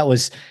thing that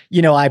was,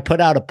 I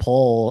put out a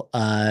poll.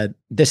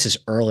 This is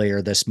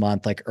earlier this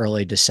month, like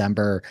early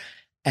December.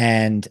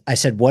 And I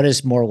said, what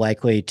is more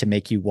likely to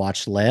make you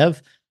watch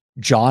Live,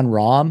 John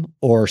Rahm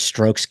or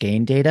strokes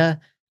gain data?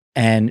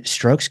 And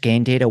strokes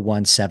gain data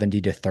won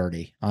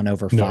 70-30 on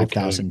over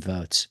 5,000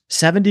 votes.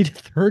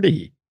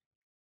 70-30.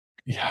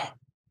 Yeah.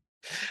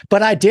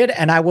 But I did,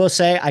 and I will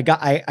say,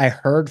 I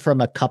heard from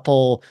a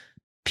couple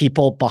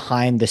people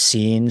behind the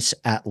scenes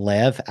at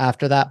Live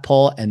after that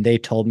poll, and they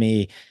told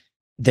me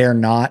they're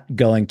not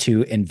going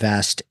to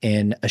invest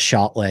in a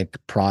ShotLink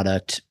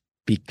product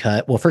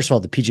because, well, first of all,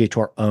 the PGA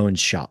Tour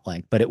owns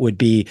ShotLink, but it would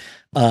be,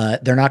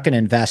 they're not going to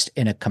invest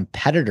in a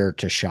competitor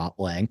to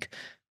ShotLink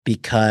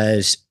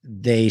because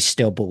they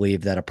still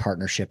believe that a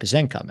partnership is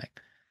incoming.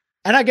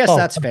 And I guess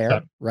that's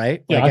fair,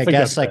 right? Yeah, like, I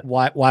guess like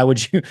why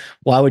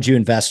would you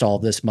invest all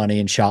this money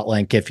in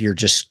ShotLink if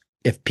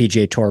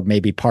PGA Tour,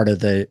 maybe part of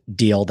the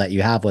deal that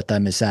you have with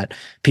them is that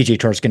PGA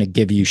Tour is going to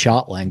give you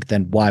ShotLink,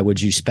 then why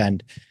would you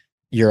spend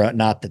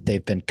not that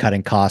they've been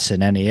cutting costs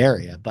in any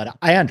area, but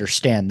I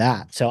understand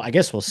that. So I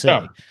guess we'll see.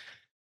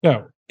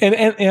 No.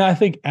 And I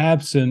think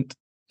absent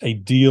a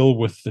deal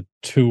with the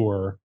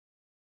tour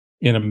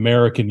in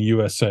American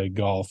USA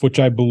Golf, which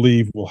I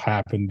believe will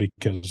happen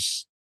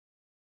because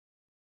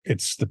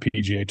it's the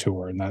PGA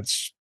Tour, and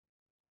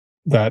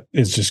that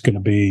is just going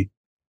to be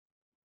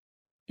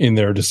in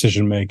their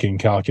decision-making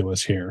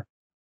calculus here.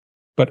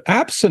 But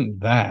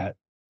absent that,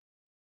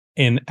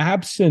 and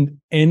absent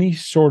any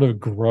sort of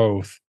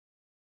growth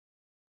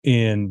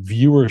in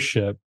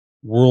viewership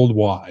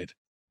worldwide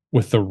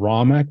with the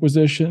ROM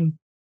acquisition,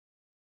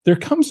 there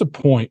comes a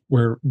point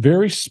where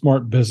very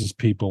smart business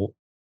people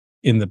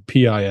in the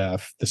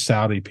PIF, the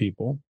Saudi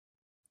people,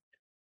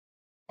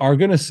 are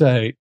going to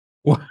say,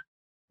 well,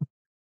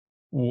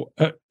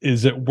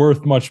 is it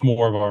worth much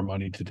more of our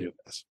money to do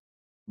this?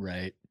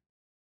 Right.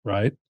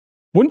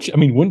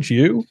 Wouldn't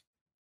you?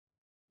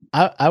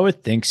 I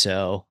would think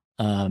so.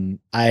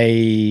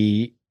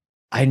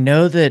 I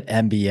know that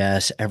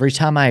MBS, every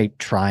time I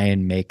try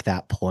and make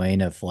that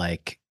point of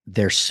like,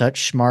 they're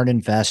such smart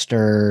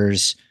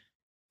investors,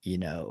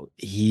 they're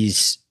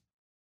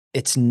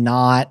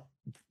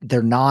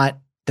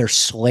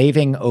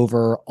slaving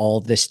over all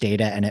of this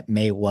data, and it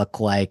may look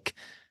like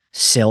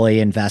silly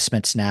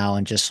investments now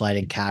and just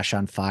lighting cash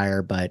on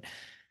fire, but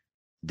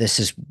this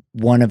is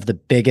one of the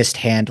biggest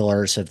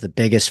handlers of the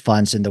biggest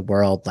funds in the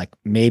world. Like,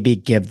 maybe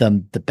give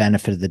them the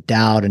benefit of the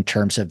doubt in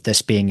terms of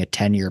this being a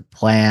 10-year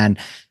plan,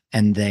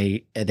 and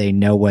they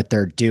know what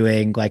they're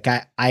doing. Like,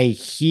 I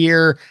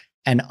hear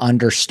and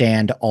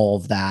understand all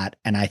of that.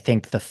 And I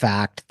think the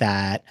fact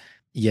that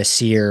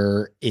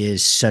Yasir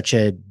is such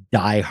a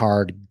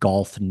diehard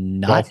golf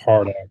nut,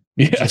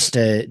 just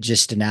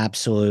an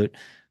absolute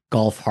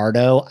golf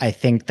hardo, I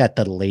think that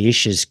the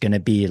leash is going to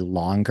be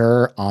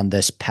longer on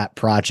this pet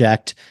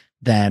project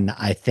than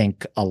I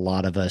think a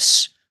lot of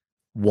us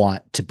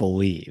want to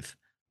believe.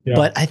 Yeah.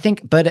 But I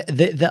think,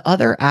 the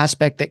other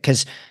aspect that,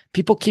 because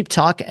people keep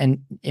talking,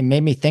 and it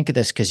made me think of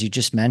this because you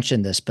just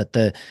mentioned this, but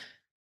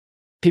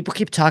people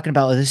keep talking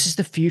about, this is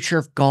the future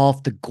of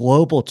golf, the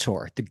global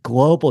tour.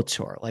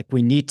 Like,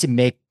 we need to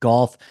make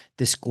golf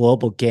this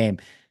global game.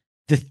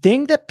 The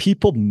thing that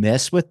people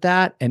miss with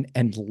that,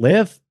 and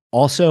Liv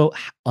also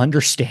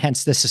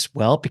understands this as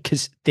well,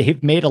 because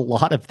they've made a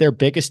lot of their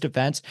biggest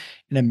events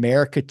in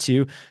America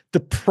too. The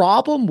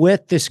problem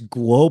with this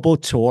global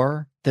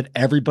tour that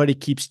everybody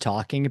keeps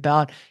talking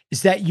about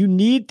is that you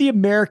need the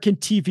American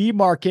TV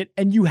market,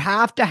 and you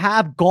have to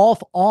have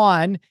golf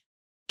on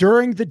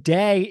during the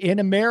day in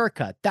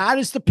America. That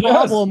is the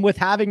problem with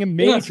having a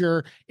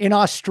major in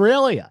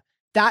Australia.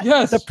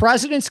 The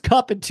President's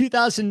Cup in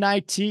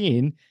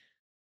 2019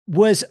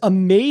 was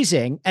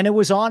amazing, and it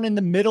was on in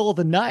the middle of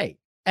the night.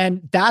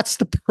 And that's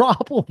the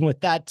problem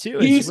with that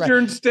too.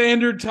 Eastern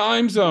Standard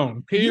Time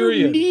Zone, period.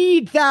 You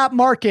need that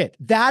market.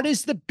 That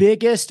is the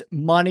biggest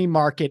money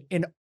market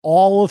in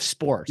all of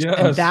sports. Yes.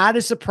 And that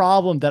is the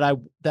problem that I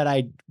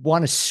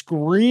want to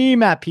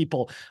scream at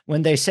people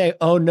when they say,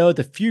 oh no,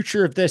 the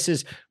future of this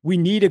is we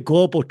need a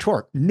global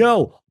tour.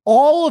 No,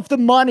 all of the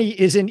money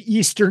is in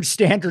Eastern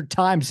Standard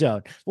Time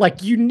Zone.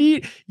 Like, you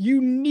need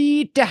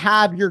to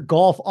have your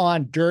golf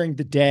on during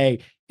the day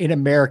in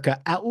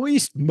America, at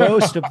least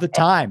most of the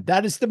time.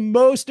 That is the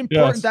most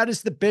important. Yes. That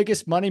is the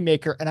biggest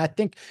moneymaker. And I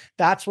think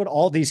that's what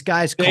all these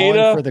guys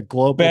calling for the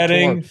global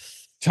betting, tour.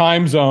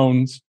 Time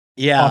zones,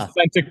 yeah,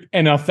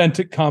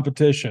 authentic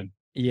competition.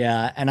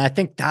 Yeah. And I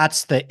think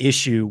that's the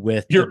issue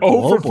with your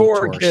over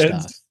 4 kids.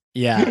 Stuff.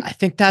 Yeah. I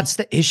think that's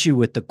the issue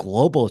with the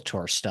global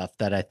tour stuff,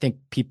 that I think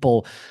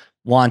people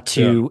want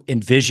to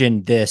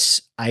envision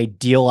this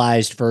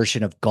idealized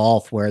version of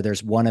golf where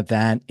there's one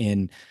event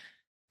in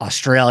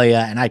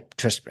Australia, and I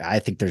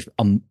think there's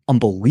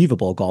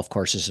unbelievable golf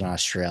courses in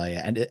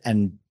Australia,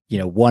 and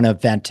one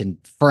event in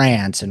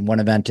France and one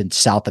event in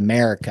South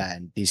America,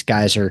 and these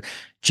guys are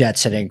jet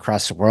setting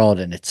across the world,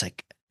 and it's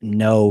like,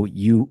 no,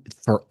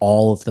 for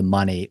all of the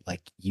money,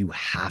 like, you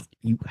have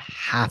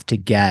to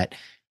get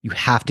in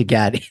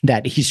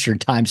that Eastern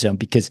Time Zone,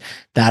 because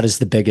that is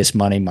the biggest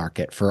money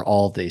market for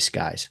all of these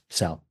guys.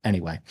 So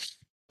anyway.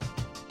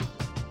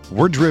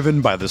 We're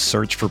driven by the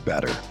search for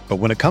better. But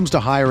when it comes to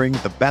hiring,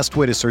 the best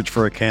way to search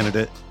for a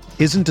candidate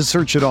isn't to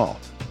search at all.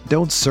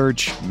 Don't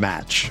search,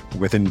 match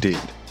with Indeed.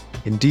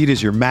 Indeed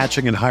is your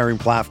matching and hiring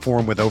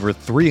platform with over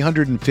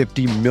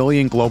 350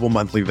 million global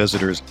monthly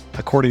visitors,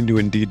 according to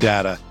Indeed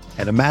data,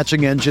 and a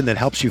matching engine that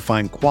helps you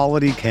find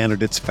quality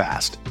candidates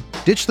fast.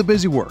 Ditch the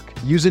busy work.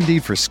 Use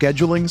Indeed for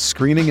scheduling,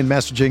 screening, and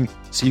messaging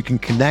so you can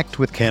connect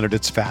with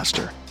candidates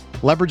faster.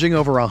 Leveraging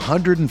over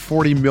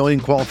 140 million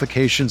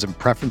qualifications and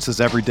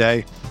preferences every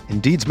day,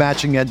 Indeed's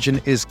matching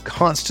engine is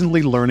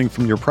constantly learning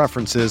from your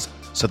preferences,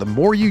 so the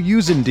more you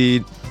use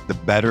Indeed, the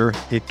better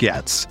it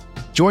gets.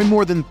 Join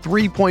more than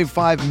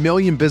 3.5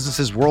 million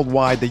businesses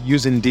worldwide that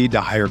use Indeed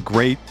to hire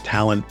great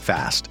talent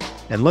fast.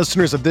 And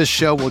listeners of this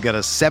show will get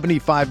a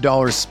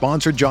 $75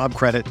 sponsored job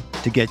credit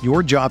to get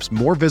your jobs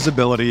more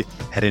visibility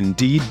at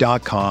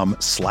Indeed.com/Blue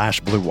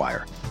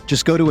Wire.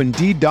 Just go to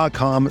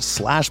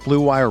Indeed.com/Blue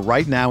Wire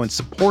right now and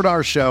support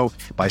our show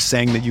by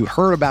saying that you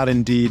heard about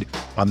Indeed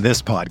on this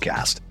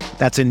podcast.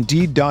 That's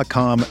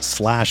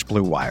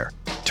Indeed.com/Blue Wire.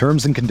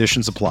 Terms and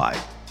conditions apply.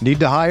 Need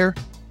to hire?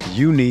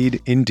 You need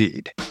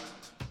Indeed.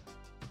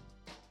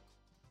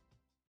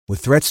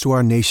 With threats to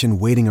our nation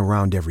waiting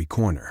around every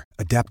corner,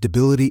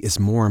 adaptability is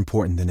more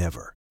important than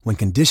ever. When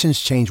conditions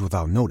change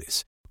without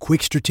notice,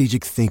 quick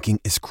strategic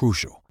thinking is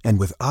crucial. And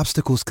with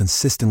obstacles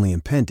consistently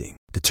impending,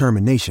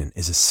 determination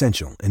is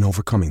essential in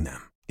overcoming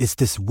them. It's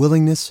this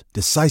willingness,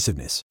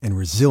 decisiveness, and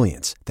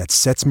resilience that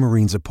sets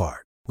Marines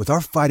apart. With our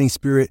fighting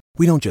spirit,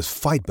 we don't just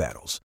fight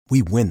battles,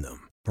 we win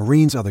them.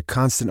 Marines are the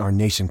constant our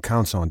nation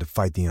counts on to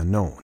fight the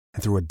unknown.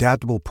 And through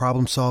adaptable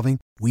problem solving,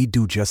 we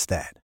do just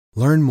that.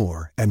 Learn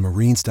more at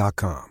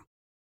marines.com.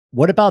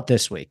 What about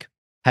this week?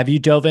 Have you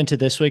dove into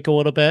this week a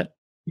little bit?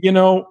 You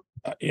know,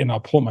 and I'll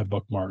pull up my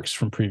bookmarks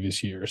from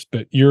previous years,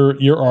 but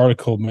your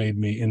article made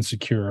me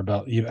insecure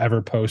about you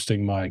ever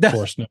posting my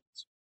course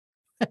notes.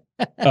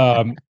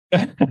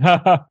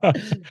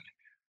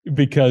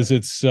 Because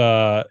it's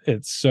so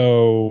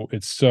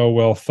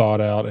well thought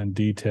out and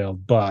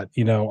detailed. But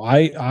you know,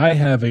 I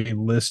have a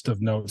list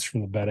of notes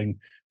from the betting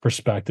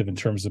perspective in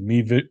terms of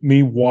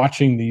me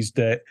watching these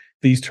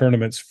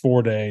tournaments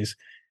 4 days,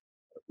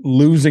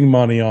 losing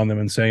money on them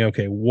and saying,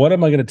 okay, what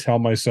am I going to tell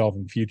myself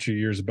in future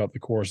years about the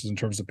courses in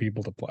terms of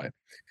people to play?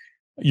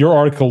 Your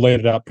article laid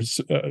it out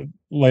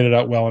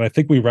well, and I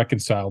think we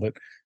reconciled it.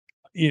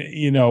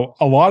 You know,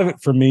 a lot of it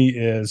for me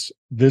is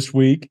this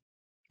week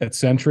at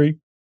Sentry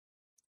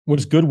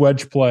was good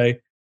wedge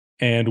play,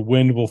 and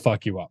wind will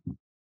fuck you up.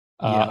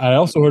 I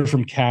also heard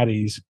from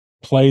caddies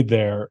played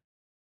there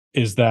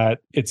is that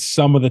it's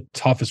some of the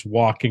toughest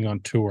walking on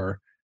tour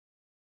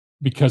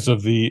because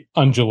of the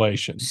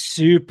undulation.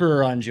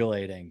 Super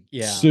undulating.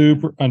 Yeah.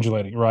 Super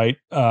undulating, right?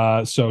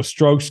 So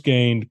strokes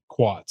gained,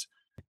 quads.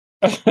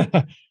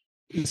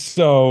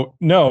 So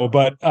no,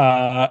 but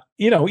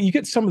you know, you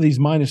get some of these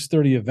minus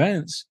 30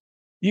 events,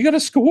 you got to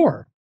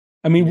score.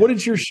 I mean,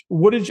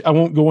 I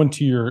won't go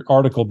into your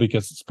article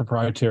because it's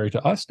proprietary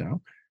to us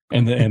now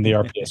and the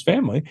RPS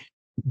family.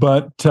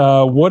 But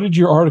what did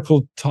your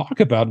article talk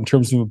about in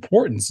terms of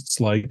importance? It's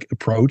like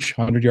approach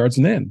 100 yards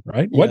and in,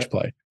 right? Yeah. Wedge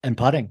play. And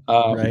putting,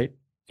 right?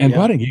 And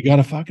putting, you got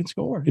to fucking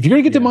score. If you're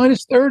going to get to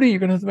minus 30, you're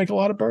going to have to make a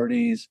lot of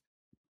birdies.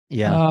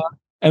 Yeah.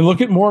 And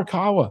look at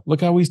Morikawa.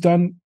 Look how he's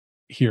done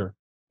here.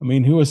 I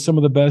mean, who has some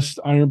of the best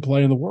iron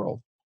play in the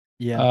world?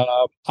 Yeah.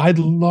 I'd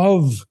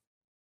love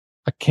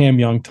a Cam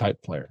Young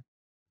type player.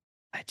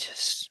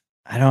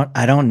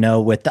 I don't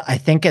know I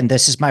think, and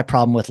this is my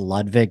problem with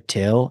Ludwig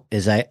too,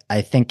 is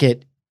I think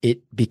it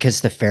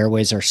because the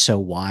fairways are so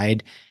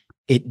wide,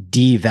 it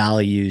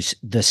devalues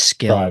the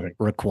skill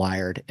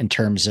required in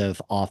terms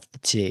of off the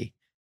tee.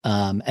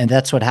 And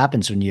that's what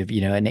happens when you have,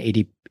 you know, an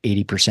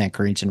 80%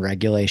 greens and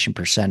regulation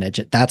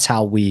percentage. That's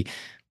how we,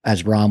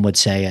 as Ron would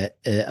say,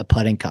 a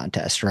putting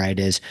contest, right?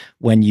 Is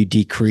when you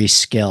decrease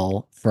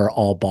skill for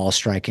all ball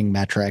striking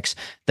metrics,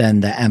 then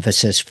the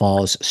emphasis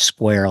falls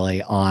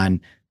squarely on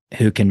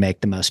who can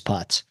make the most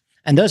putts.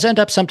 And those end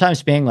up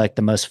sometimes being like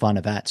the most fun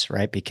events,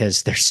 right?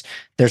 Because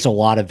there's a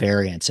lot of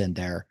variance in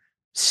there.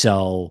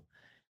 So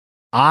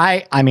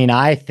I mean,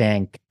 I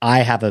think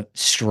I have a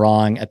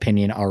strong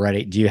opinion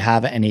already. Do you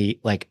have any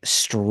like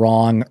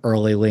strong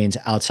early leans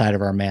outside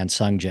of our man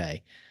Sung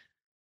Jae?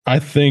 I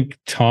think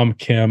Tom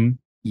Kim,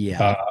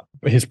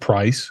 his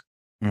price.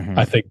 Mm-hmm.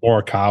 I think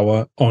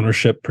Morikawa,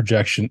 ownership,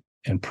 projection,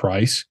 and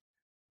price.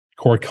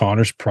 Corey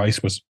Connors'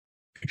 price was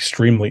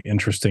extremely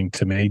interesting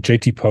to me.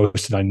 JT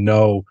posted, I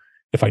know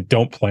if I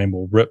don't play him,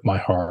 will rip my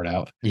heart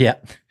out. Yeah.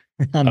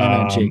 I'm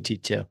on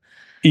JT too.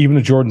 Even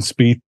a Jordan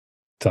Spieth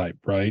type,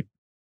 right?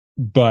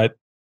 But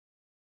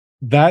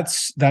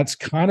that's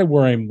kind of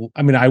where I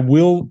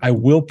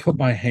will put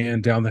my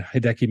hand down the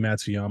Hideki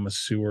Matsuyama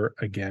sewer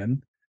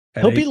again.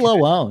 He'll be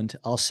low owned.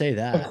 I'll say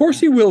that. Of course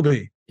he will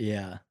be.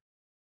 Yeah.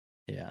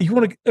 Yeah. You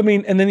want to,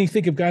 and then you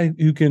think of a guy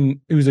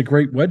who's a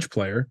great wedge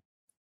player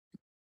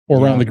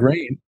or around the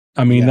green.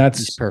 I mean,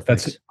 that's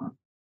perfect.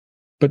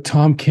 But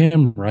Tom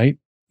Kim, right?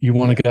 You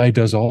want a guy who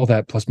does all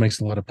that plus makes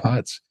a lot of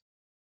putts.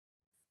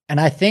 And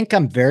I think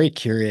I'm very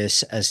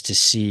curious as to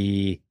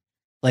see,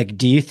 like,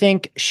 do you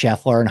think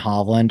Scheffler and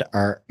Hovland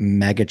are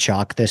mega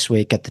chalk this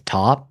week at the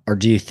top? Or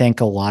do you think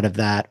a lot of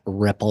that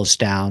ripples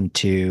down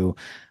to,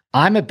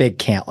 I'm a big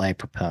Cantlay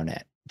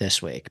proponent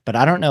this week, but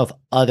I don't know if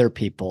other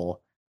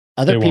people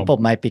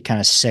might be kind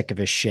of sick of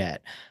his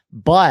shit.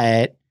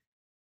 But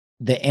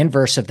the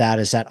inverse of that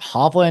is that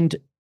Hovland,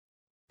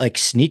 like,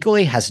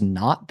 sneakily has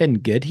not been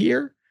good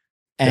here.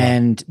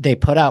 And they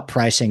put out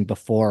pricing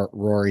before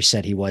Rory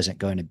said he wasn't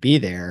going to be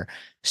there.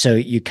 So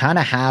you kind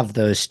of have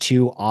those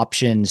two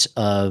options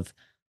of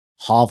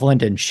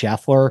Hovland and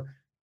Scheffler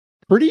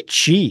pretty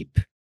cheap.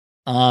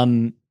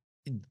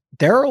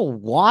 There are a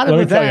lot of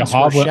events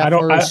where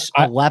Scheffler's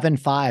 11,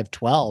 5,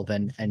 12,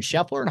 and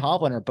Scheffler and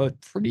Hovland are both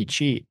pretty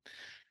cheap.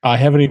 I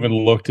haven't even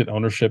looked at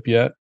ownership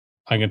yet.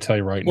 I can tell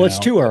you right now. Well, it's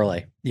too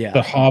early. Yeah.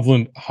 The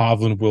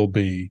Hovland will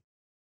be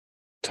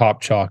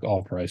top chalk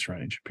all price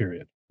range,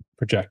 period.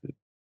 Projected.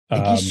 I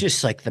think he's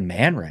just like the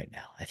man right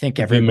now. I think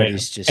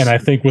everybody's just. And I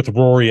think with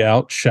Rory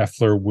out,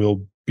 Scheffler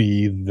will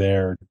be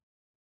there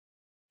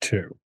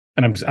too.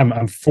 And I'm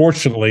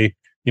unfortunately,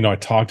 I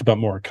talked about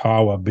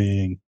Morikawa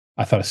being,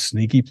 I thought, a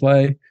sneaky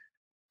play.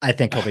 I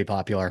think he'll be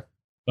popular.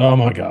 Oh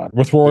my God.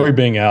 With Rory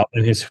being out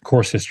and his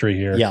course history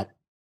here. Yeah.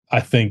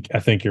 I think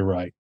you're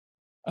right.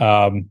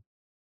 But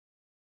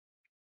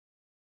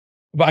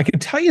I can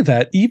tell you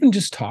that even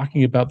just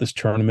talking about this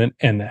tournament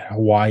and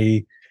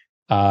Hawaii,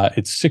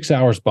 it's 6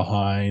 hours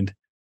behind.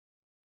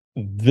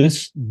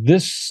 This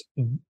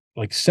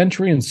like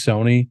Sentry and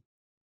Sony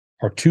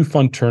are two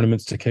fun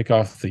tournaments to kick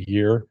off the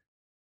year.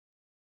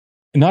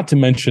 Not to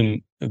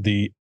mention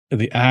the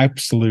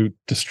absolute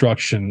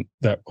destruction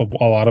that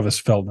a lot of us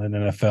felt in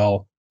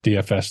NFL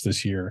DFS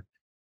this year.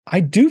 I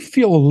do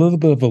feel a little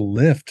bit of a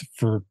lift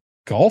for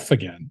golf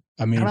again.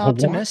 I mean, I'm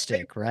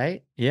optimistic,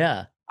 right?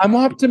 Yeah. I'm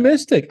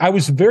optimistic. I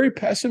was very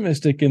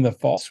pessimistic in the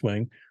fall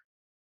swing,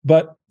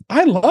 but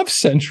I love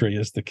Sentry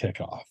as the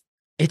kickoff.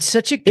 It's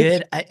such a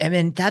good, I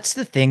mean, that's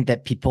the thing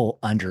that people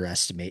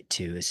underestimate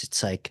too, is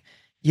it's like,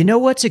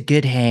 what's a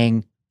good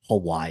hang?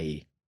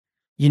 Hawaii.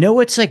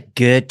 What's like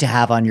good to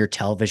have on your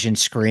television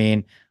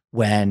screen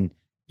when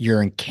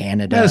you're in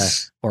Canada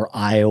or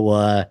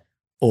Iowa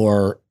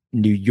or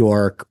New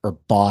York or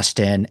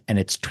Boston and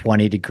it's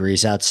 20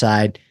 degrees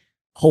outside?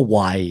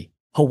 Hawaii.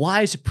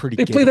 Hawaii's a pretty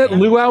good. They play that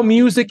luau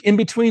music in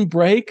between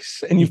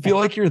breaks and you feel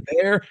like you're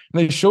there and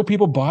they show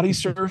people body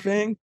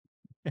surfing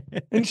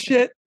and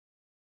shit.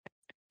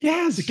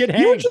 Yes. It's a good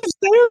hang. You were just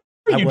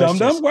there, you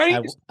dum-dum.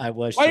 Why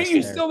are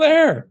you still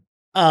there?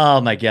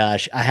 Oh my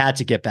gosh. I had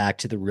to get back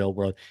to the real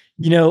world.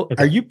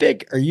 Are you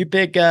big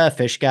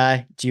fish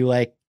guy? Do you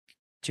like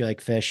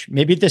fish?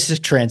 Maybe this is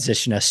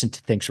transition us into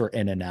things we're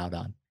in and out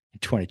on in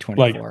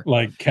 2024.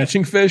 Like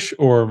catching fish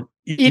or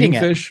eating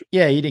fish?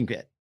 Yeah, eating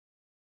it.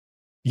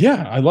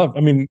 Yeah,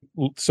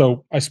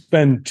 so I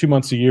spend 2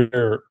 months a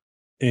year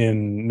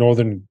in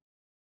northern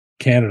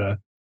Canada.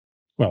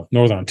 Well,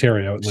 northern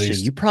Ontario at least.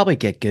 So you probably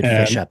get good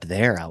fish up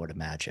there, I would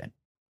imagine.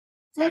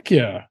 Fuck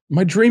yeah.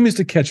 My dream is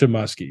to catch a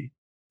muskie.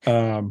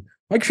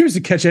 My dream is to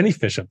catch any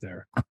fish up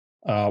there.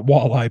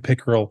 Walleye,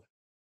 pickerel.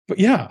 But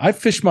yeah, I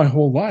fished my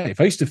whole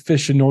life. I used to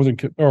fish in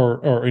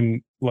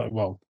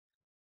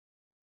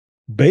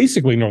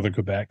basically northern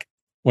Quebec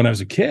when I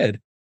was a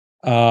kid.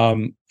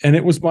 And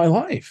it was my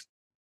life.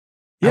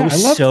 Yeah,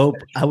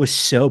 I was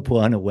so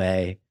blown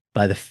away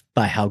by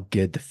how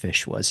good the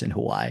fish was in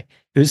Hawaii.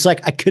 It was like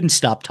I couldn't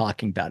stop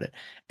talking about it.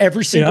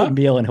 Every single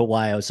meal in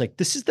Hawaii, I was like,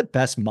 "This is the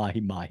best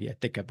mahi mahi I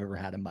think I've ever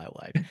had in my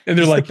life." And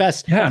they're like,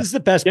 "This is the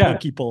best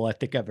poke bowl I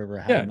think I've ever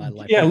had in my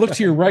life." Yeah, look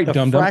to your right,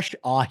 dum-dum. Fresh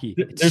ahi.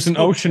 There's an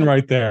ocean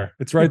right there.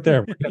 It's right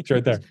there. It's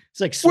right there.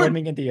 It's like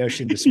swimming in the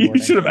ocean this morning.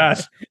 You should have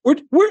asked.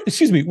 Where?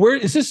 Excuse me. Where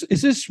is this?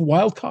 Is this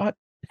wild caught?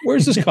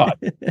 Where's this caught?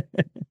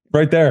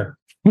 Right there.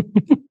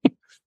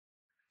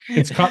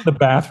 It's caught in the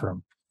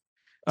bathroom.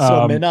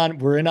 So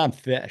we're in on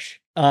fish.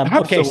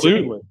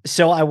 Absolutely. Okay,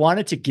 so I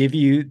wanted to give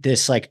you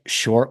this like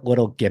short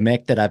little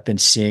gimmick that I've been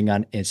seeing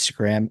on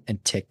Instagram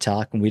and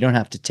TikTok, and we don't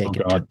have to take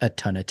a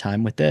ton of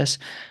time with this,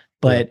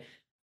 but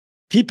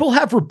people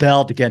have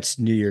rebelled against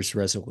New Year's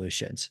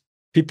resolutions.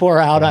 People are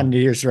out on New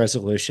Year's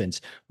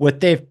resolutions. What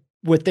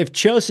they've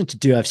chosen to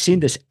do, I've seen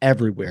this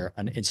everywhere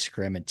on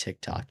Instagram and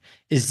TikTok,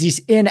 is these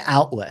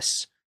in-out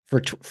lists for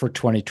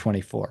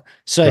 2024.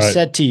 So I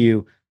said to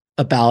you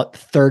about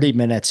 30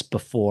 minutes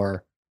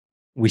before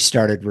we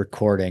started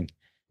recording,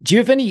 do you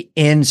have any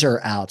ins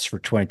or outs for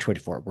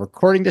 2024? We're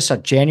recording this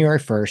on January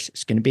 1st.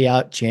 It's going to be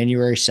out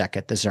January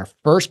 2nd. This is our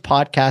first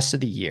podcast of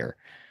the year.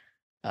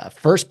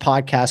 First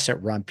podcast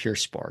at Run Pure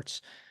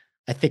Sports.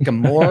 I think a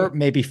more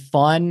maybe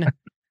fun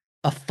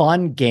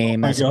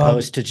game as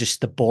opposed to just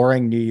the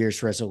boring New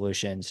Year's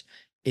resolutions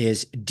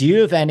is, do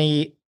you have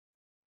any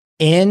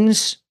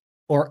ins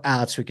or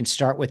outs? We can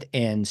start with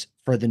ins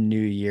for the new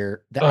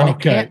year. And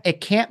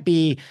it can't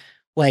be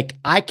like,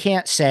 I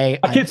can't say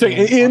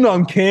in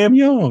on Cam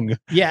Young.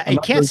 Yeah. I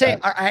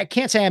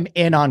can't say I'm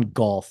in on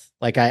golf.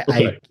 Like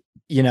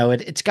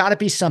it's got to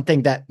be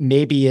something that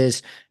maybe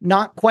is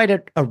not quite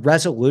a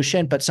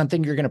resolution, but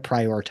something you're going to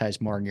prioritize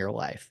more in your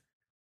life.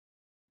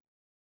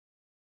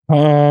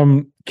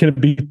 Can it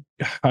be,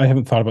 I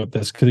haven't thought about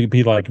this. Could it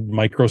be like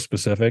micro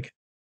specific?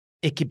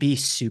 It could be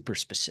super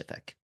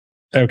specific.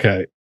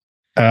 Okay.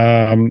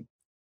 Well,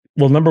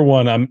 number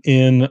one, I'm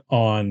in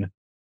on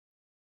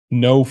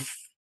no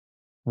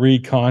free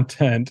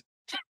content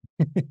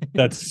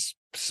that's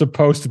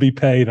supposed to be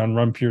paid on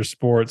Run Pure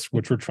Sports,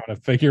 which we're trying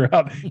to figure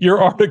out.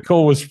 Your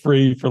article was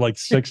free for like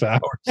 6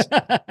 hours.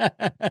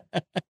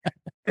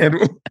 and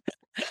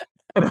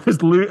And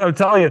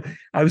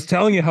I was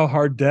telling you how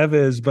hard dev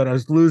is, but I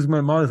was losing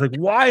my mind. I was like,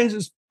 why is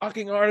this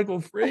fucking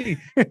article free?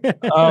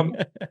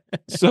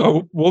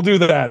 So we'll do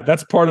that.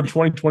 That's part of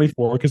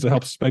 2024 because it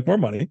helps us make more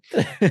money.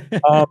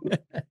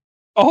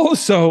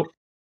 Also,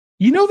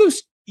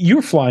 you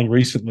were flying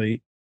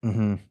recently.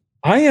 Mm-hmm.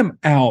 I am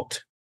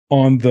out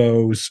on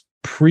those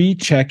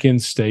pre-check-in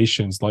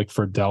stations, like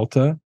for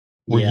Delta,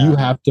 where you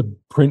have to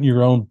print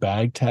your own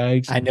bag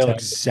tags. I know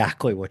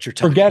exactly what you're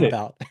talking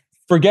about.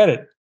 Forget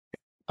it.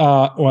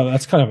 Well,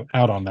 that's kind of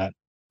out on that.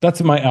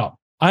 That's my out.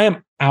 I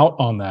am out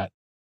on that.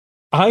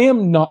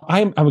 I'm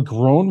a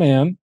grown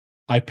man.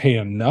 I pay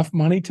enough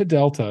money to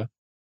Delta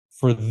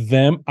for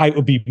them. I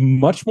would be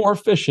much more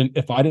efficient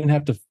if I didn't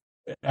have to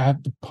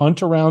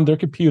punt around their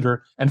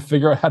computer and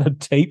figure out how to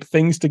tape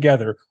things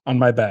together on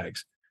my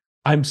bags.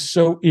 I'm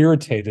so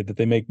irritated that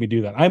they make me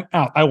do that. I'm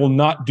out. I will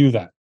not do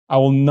that. I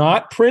will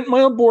not print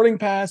my own boarding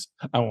pass.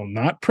 I will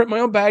not print my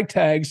own bag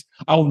tags.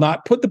 I will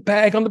not put the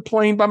bag on the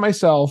plane by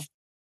myself.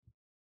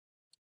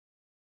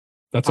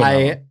 That's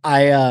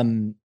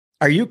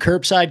are you a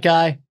curbside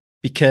guy?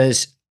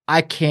 Because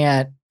I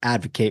can't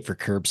advocate for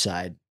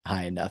curbside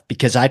high enough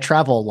because I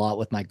travel a lot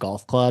with my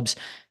golf clubs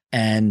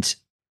and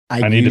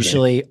I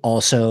usually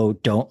also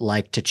don't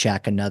like to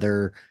check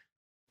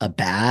a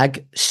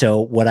bag.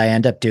 So what I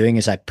end up doing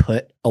is I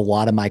put a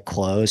lot of my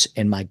clothes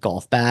in my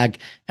golf bag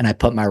and I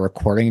put my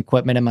recording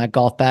equipment in my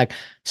golf bag.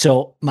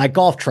 So my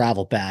golf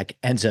travel bag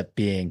ends up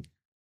being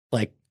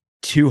like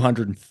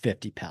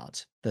 250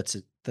 pounds. That's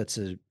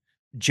a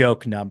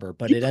joke number,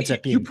 but it ends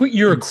up being. You put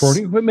your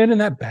recording equipment in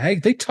that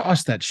bag? They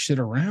toss that shit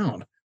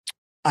around.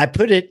 I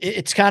put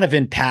it's kind of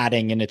in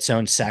padding in its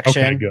own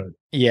section. Okay, good.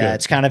 Yeah, good.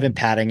 It's kind of in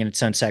padding in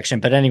its own section.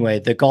 But anyway,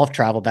 the golf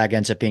travel bag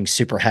ends up being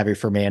super heavy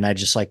for me, and I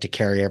just like to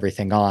carry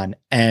everything on.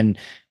 And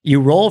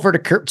you roll over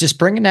to just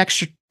bring an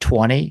extra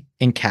 20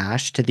 in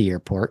cash to the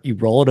airport. You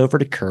roll it over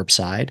to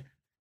curbside,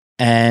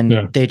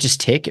 and they just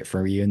take it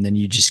from you, and then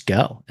you just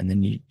go, and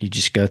then you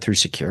just go through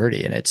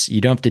security, and you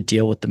don't have to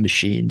deal with the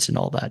machines and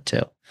all that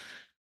too.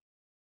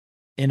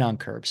 In on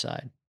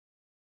curbside.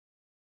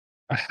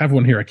 I have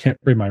one here. I can't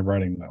read my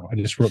writing though. I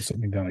just wrote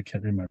something down. I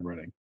can't read my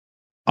writing.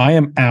 I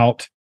am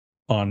out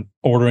on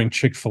ordering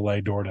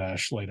Chick-fil-A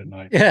DoorDash late at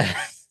night. Yeah.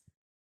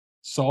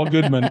 Saul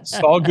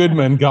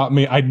Goodman got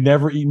me. I'd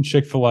never eaten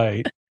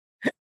Chick-fil-A.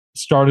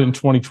 Started in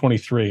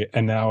 2023,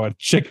 and now a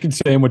chicken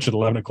sandwich at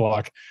 11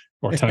 o'clock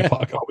or 10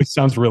 o'clock always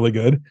sounds really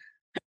good.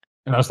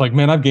 And I was like,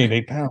 man, I've gained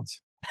 8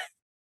 pounds.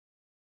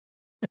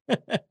 No,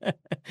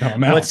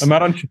 I'm out. I'm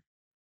out on.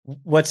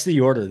 What's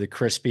the order? The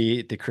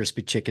crispy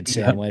chicken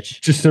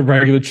sandwich? Just a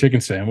regular chicken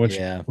sandwich.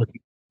 Yeah.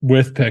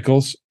 With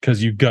pickles,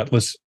 because you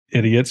gutless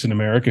idiots in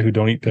America who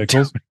don't eat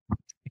pickles.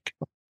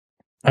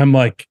 I'm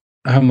like,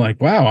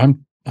 wow,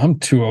 I'm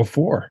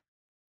 204.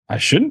 I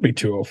shouldn't be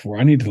 204.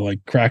 I need to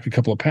like crack a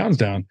couple of pounds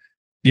down.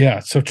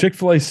 Yeah. So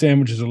Chick-fil-A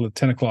sandwiches at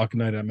 10 o'clock at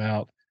night, I'm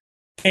out.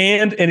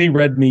 And any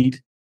red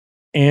meat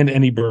and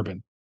any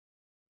bourbon.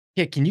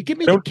 Yeah. Can you give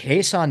me the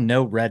case on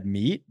no red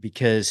meat?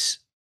 Because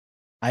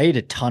I ate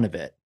a ton of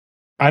it.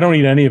 I don't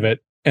eat any of it.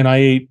 And I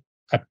ate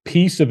a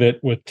piece of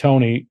it with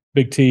Tony,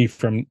 Big T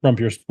from Run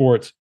Pure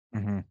Sports.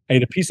 Mm-hmm. I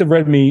ate a piece of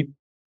red meat,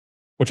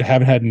 which I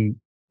haven't had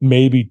in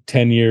maybe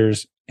 10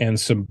 years, and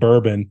some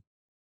bourbon.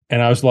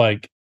 And I was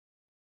like,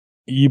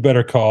 you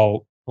better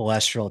call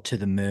cholesterol to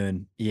the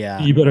moon.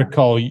 Yeah. You better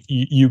call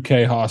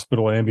UK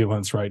hospital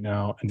ambulance right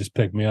now and just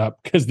pick me up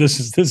because this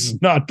is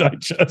not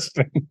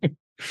digesting.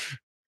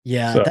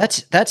 Yeah, so.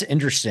 That's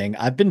interesting.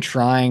 I've been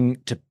trying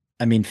to,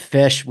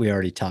 fish we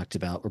already talked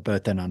about. We're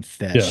both in on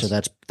fish. Yes. So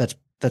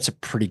that's a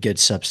pretty good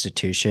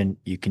substitution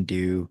you can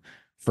do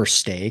for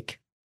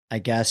steak, I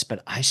guess,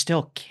 but I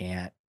still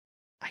can't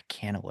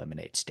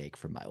eliminate steak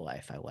from my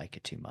life. I like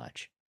it too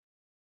much.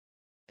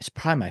 It's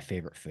probably my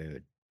favorite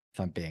food, if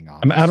I'm being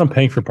honest. I'm out on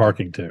paying for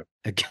parking too.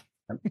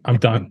 I'm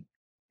done.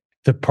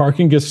 The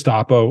parking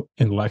Gestapo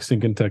in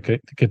Lexington,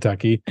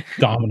 Kentucky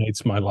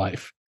dominates my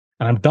life.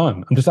 And I'm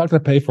done. I'm just not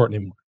going to pay for it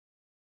anymore.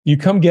 You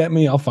come get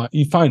me,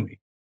 you find me.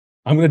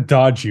 I'm going to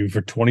dodge you for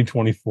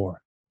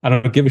 2024. I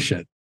don't give a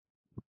shit.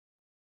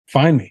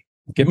 Find me.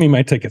 Give me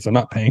my tickets. I'm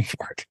not paying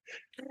for it.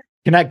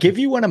 Can I give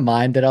you one of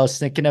mine that I was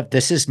thinking of?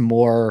 This is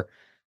more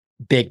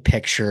big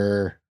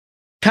picture,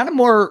 kind of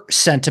more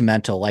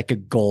sentimental, like a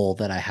goal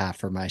that I have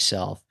for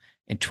myself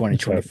in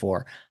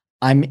 2024.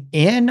 I'm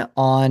in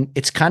on,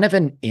 it's kind of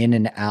an in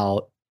and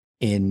out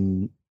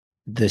in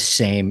the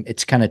same,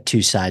 it's kind of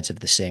two sides of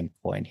the same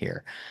coin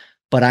here,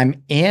 but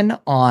I'm in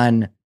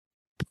on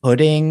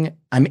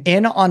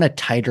a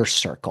tighter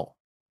circle.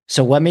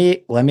 So let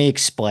me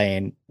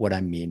explain what I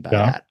mean by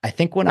that. I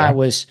think when I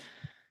was,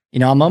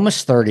 I'm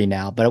almost 30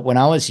 now, but when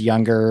I was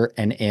younger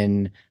and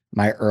in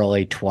my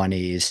early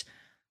 20s,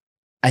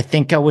 I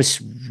think I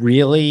was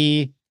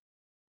really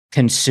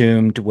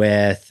consumed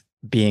with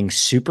being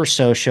super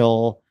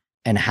social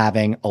and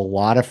having a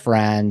lot of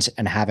friends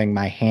and having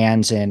my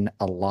hands in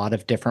a lot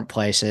of different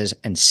places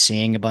and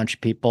seeing a bunch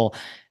of people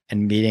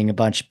and meeting a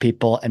bunch of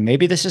people. And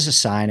maybe this is a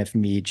sign of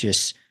me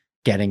just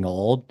getting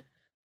old,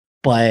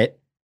 but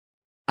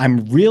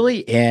I'm really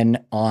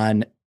in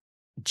on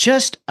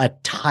just a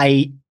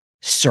tight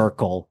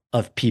circle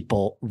of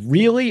people,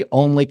 really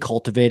only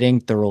cultivating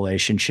the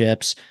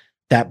relationships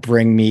that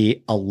bring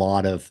me a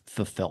lot of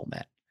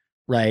fulfillment,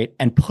 right?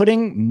 And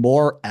putting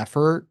more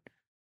effort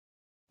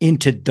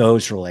into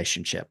those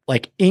relationships,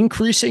 like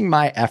increasing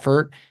my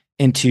effort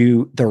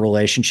into the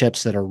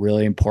relationships that are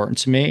really important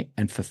to me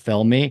and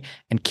fulfill me,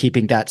 and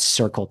keeping that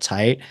circle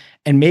tight,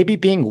 and maybe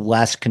being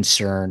less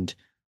concerned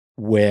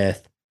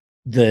with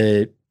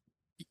the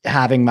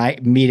having my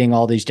meeting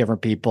all these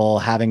different people,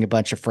 having a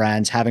bunch of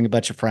friends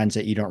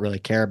that you don't really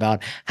care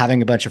about,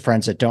 having a bunch of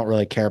friends that don't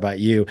really care about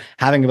you,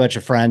 having a bunch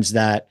of friends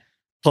that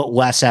put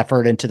less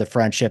effort into the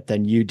friendship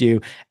than you do,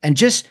 and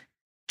just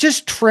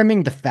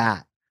trimming the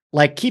fat,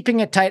 like keeping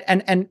it tight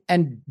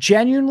and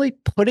genuinely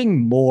putting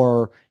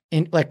more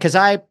in, like, cause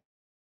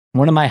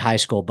one of my high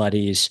school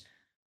buddies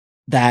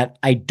that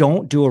I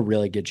don't do a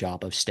really good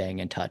job of staying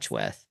in touch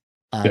with.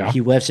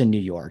 He lives in New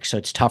York, so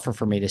it's tougher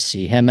for me to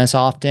see him as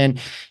often.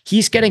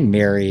 He's getting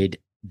married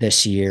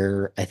this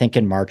year, I think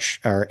in March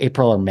or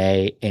April or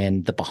May,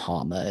 in the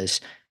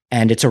Bahamas.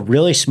 And it's a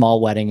really small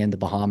wedding in the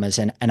Bahamas.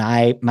 And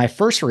my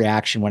first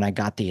reaction when I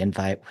got the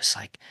invite was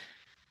like,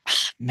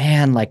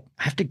 man, like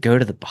I have to go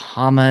to the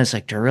Bahamas.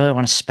 Like, do I really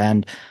want to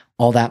spend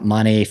all that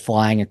money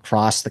flying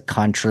across the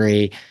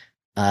country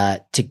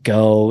to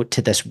go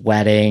to this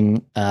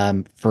wedding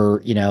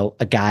for,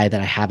 a guy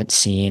that I haven't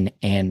seen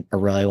in a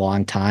really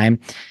long time?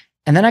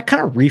 And then I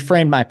kind of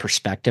reframed my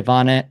perspective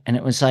on it. And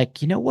it was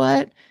like, you know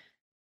what?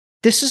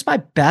 This is my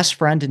best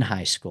friend in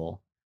high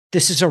school.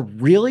 This is a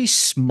really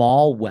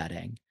small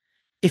wedding.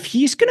 If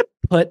he's going to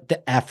put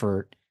the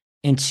effort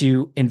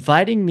into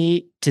inviting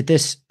me to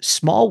this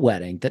small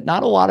wedding that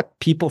not a lot of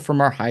people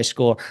from our high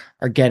school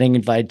are getting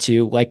invited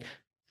to, like,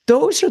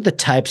 those are the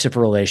types of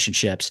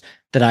relationships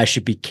that I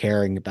should be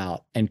caring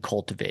about and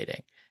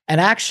cultivating.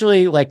 And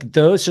actually, like,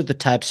 those are the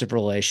types of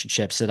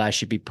relationships that I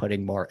should be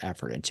putting more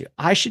effort into.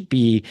 I should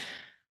be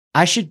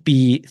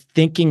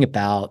thinking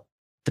about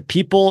the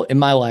people in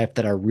my life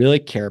that I really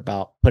care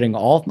about, putting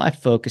all of my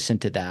focus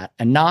into that,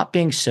 and not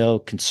being so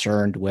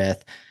concerned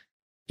with,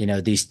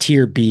 these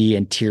tier B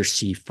and tier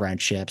C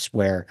friendships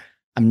where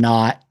I'm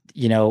not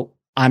getting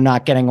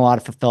a lot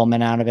of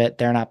fulfillment out of it.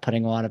 They're not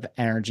putting a lot of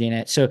energy in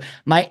it. So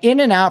my in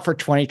and out for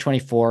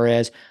 2024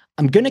 is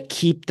I'm going to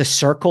keep the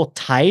circle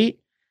tight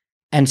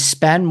and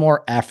spend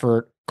more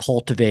effort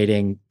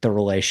cultivating the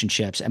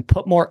relationships, and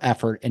put more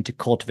effort into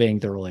cultivating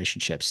the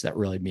relationships that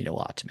really mean a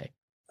lot to me.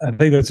 I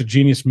think that's a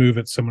genius move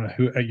at someone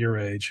who at your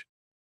age.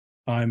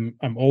 I'm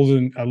older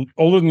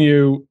than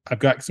you. I've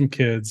got some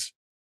kids.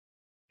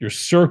 Your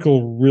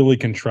circle really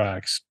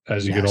contracts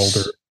as you get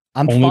older.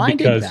 I'm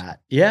finding that.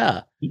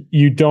 Yeah.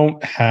 You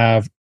don't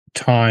have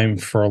time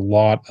for a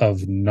lot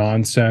of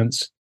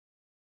nonsense.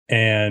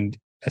 And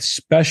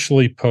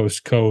especially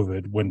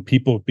post-COVID, when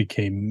people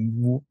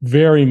became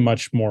very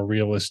much more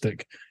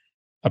realistic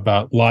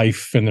about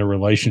life and their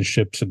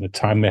relationships and the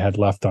time they had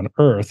left on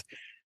Earth,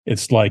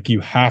 it's like you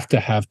have to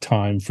have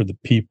time for the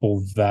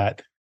people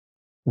that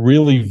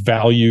really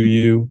value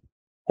you,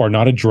 or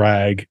not a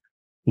drag,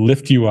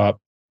 lift you up,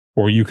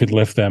 or you could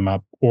lift them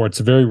up, or it's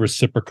a very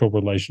reciprocal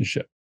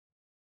relationship.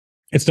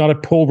 It's not a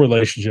pull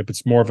relationship.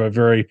 It's more of a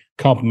very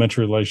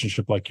complementary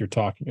relationship like you're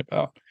talking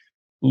about.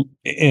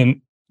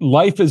 And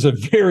life is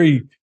as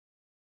you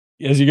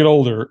get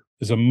older,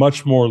 is a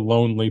much more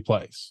lonely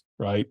place,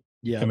 right?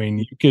 Yeah. I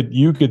mean,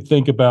 you could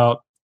think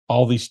about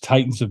all these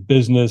titans of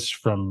business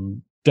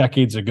from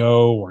decades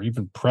ago, or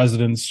even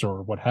presidents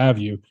or what have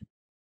you.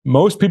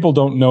 Most people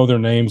don't know their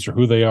names or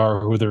who they are,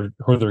 who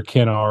their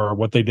kin are, or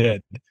what they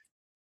did.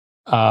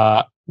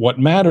 What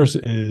matters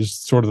is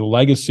sort of the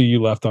legacy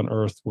you left on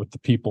Earth with the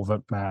people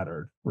that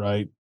mattered,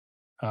 right?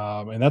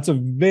 And that's a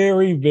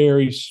very,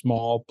 very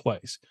small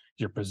place.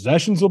 Your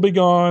possessions will be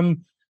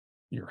gone,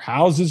 your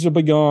houses will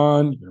be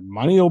gone, your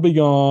money will be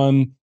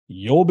gone,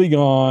 you'll be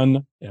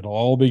gone, it'll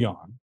all be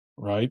gone,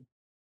 right?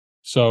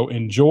 So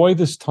enjoy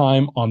this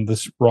time on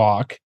this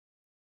rock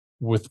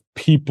with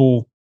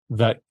people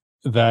that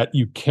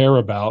you care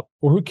about,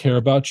 or who care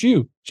about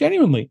you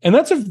genuinely. And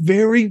that's a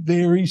very,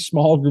 very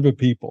small group of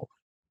people.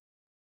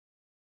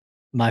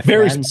 My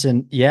friends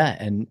and all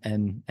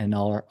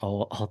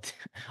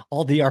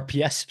the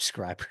RPS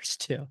subscribers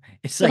too.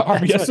 It's like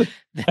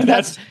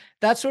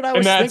that's what I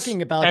was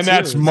thinking about. And too,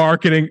 that's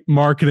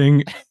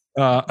marketing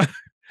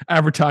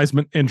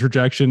advertisement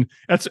interjection.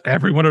 That's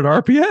everyone at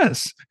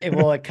RPS.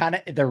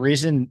 The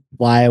reason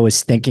why I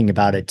was thinking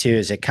about it too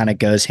is it kind of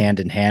goes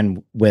hand in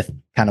hand with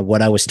kind of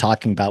what I was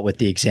talking about with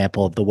the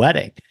example of the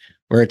wedding,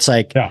 where it's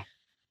like,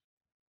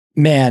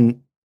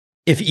 man,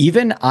 if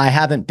even I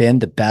haven't been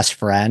the best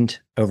friend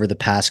over the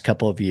past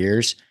couple of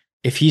years,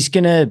 if he's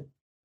gonna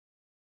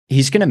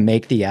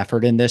make the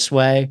effort in this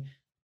way,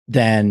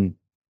 then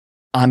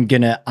I'm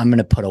gonna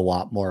put a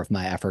lot more of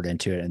my effort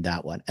into it in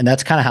that one. And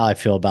that's kind of how I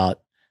feel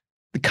about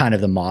kind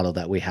of the model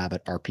that we have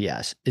at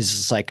RPS is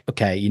it's like,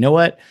 okay, you know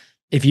what?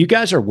 If you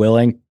guys are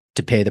willing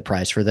to pay the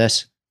price for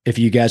this, if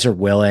you guys are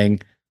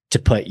willing to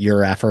put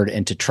your effort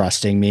into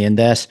trusting me in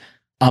this,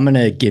 I'm going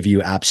to give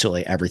you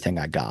absolutely everything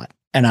I got.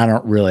 And I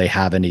don't really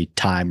have any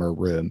time or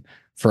room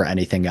for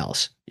anything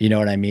else. You know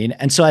what I mean?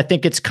 And so I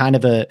think it's kind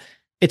of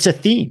it's a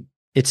theme.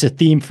 It's a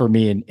theme for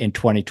me in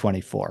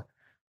 2024.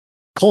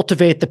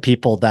 Cultivate the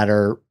people that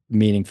are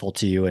meaningful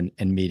to you and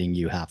meeting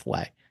you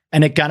halfway.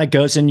 And it kind of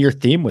goes in your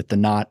theme with the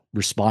not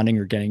responding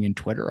or getting in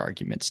Twitter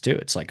arguments too.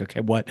 It's like, okay,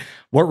 what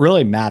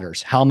really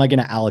matters? How am I going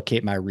to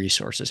allocate my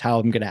resources? How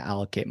am I going to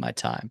allocate my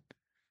time?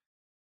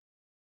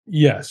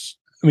 Yes.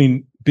 I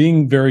mean,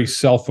 being very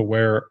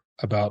self-aware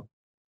about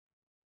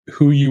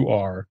who you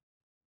are,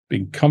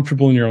 being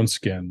comfortable in your own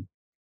skin,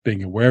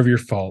 being aware of your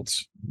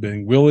faults,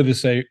 being willing to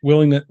say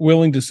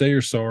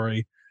you're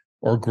sorry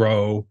or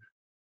grow.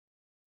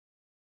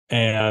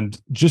 And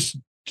just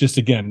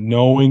again,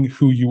 knowing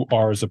who you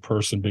are as a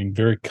person, being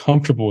very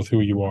comfortable with who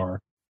you are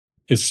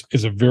is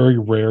a very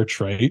rare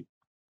trait.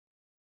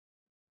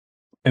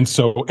 And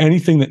so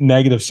anything that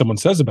negative someone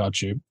says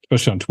about you,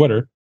 especially on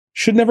Twitter,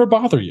 should never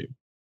bother you.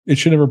 It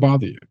should never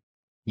bother you.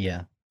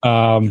 Yeah.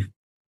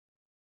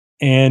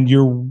 And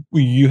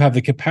you have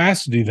the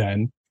capacity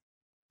then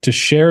to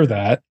share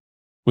that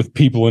with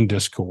people in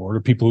Discord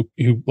or people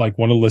who like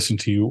want to listen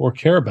to you or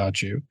care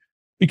about you,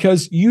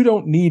 because you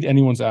don't need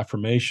anyone's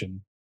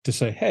affirmation to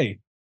say, hey,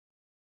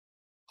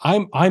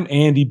 I'm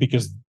Andy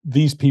because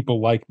these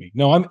people like me.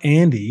 No, I'm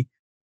Andy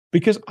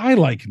because I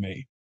like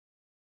me.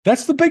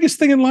 That's the biggest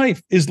thing in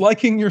life, is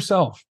liking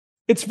yourself.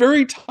 It's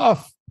very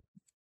tough,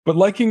 but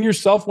liking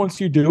yourself, once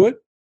you do it,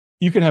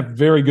 you can have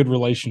very good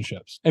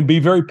relationships and be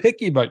very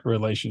picky about your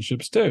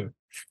relationships too.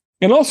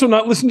 And also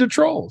not listen to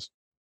trolls.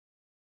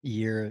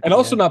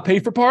 Also not pay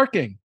for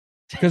parking,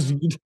 because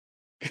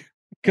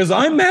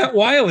I'm Matt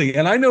Wiley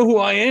and I know who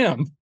I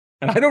am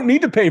and I don't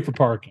need to pay for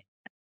parking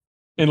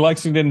in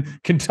Lexington,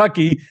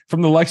 Kentucky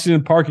from the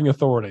Lexington Parking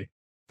Authority.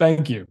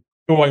 Thank you.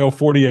 Who I owe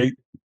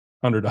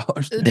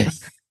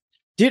 $4,800.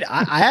 Dude,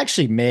 I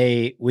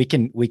actually we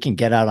can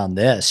get out on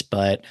this,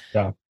 but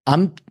yeah.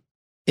 I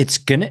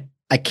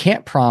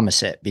can't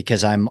promise it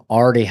because I'm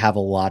already have a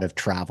lot of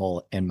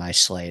travel in my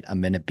slate.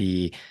 I'm going to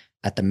be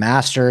at the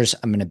Masters.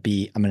 I'm going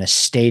to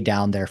stay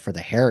down there for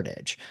the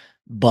Heritage.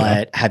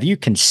 But have you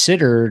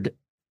considered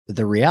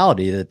the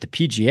reality that the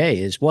PGA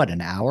is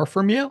an hour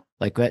from you?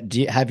 Like, what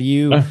have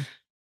you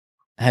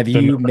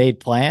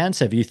made plans?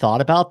 Have you thought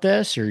about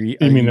this? Or you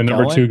mean the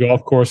number 2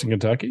 golf course in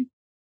Kentucky?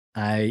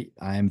 I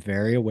am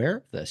very aware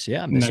of this.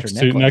 Yeah. Next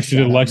to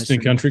the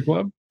Lexington Country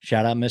Club.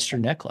 Shout out Mr.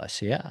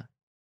 Nicholas. Yeah.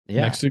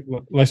 Yeah. Next to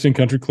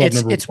Lexington Country Club.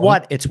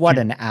 It's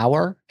an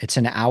hour. It's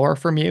an hour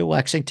from you,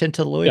 Lexington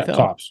to Louisville. Yeah,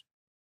 tops.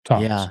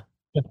 Yeah.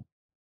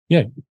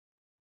 Yeah.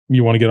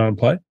 You want to get on and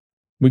play?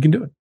 We can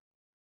do it.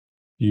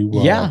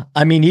 Yeah.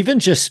 I mean, even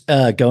just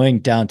going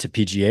down to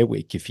PGA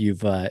week, if you've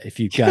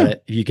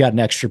got an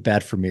extra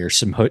bet for me or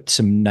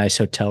some nice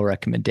hotel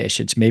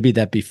recommendations, maybe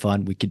that'd be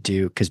fun. We could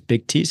do, because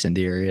Big T's in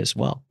the area as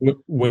well.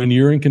 When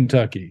you're in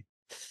Kentucky,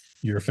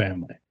 you're a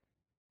family.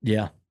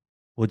 Yeah.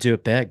 We'll do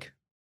it big.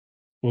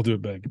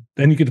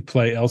 Then you get to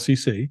play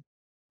LCC,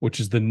 which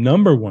is the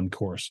number 1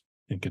 course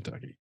in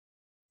Kentucky.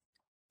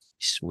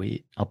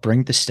 Sweet. I'll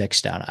bring the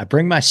sticks down. I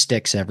bring my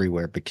sticks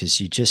everywhere because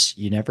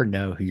you never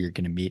know who you're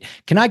going to meet.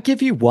 Can I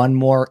give you one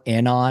more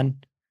in on?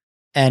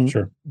 And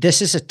sure.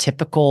 This is the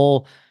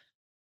typical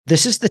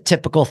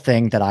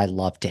thing that I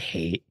love to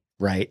hate,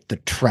 right? The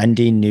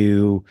trendy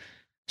new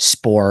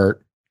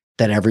sport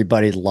that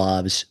everybody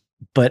loves,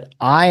 but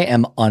I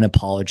am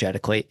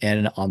unapologetically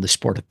in on the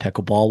sport of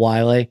pickleball,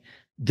 Wiley.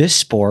 This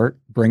sport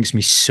brings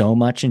me so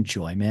much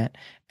enjoyment,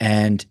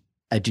 and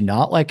I do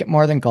not like it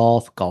more than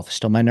golf. Golf is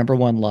still my number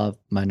 1 love,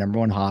 my number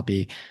 1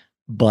 hobby.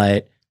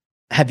 But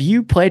have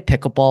you played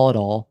pickleball at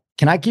all?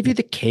 Can I give you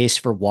the case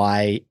for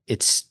why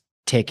it's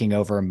taking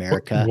over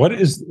America? What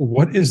is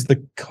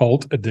the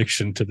cult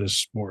addiction to this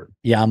sport?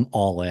 Yeah, I'm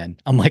all in.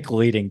 I'm like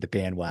leading the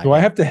bandwagon. Do I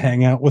have to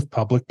hang out with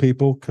public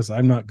people? Because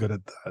I'm not good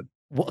at that.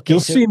 Well, okay,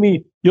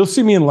 you'll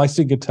see me in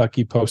Lexington,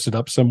 Kentucky, posted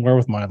up somewhere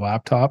with my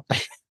laptop,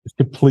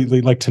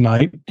 completely like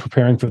tonight,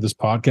 preparing for this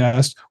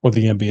podcast or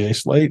the NBA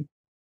slate.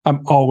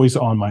 I'm always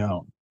on my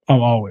own. I'm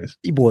always.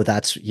 Well,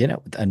 that's,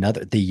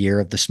 the year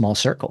of the small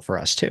circle for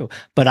us too.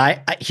 But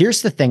I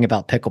here's the thing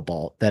about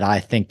pickleball that I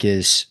think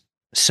is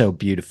so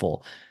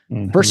beautiful.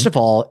 Mm-hmm. First of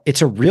all,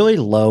 it's a really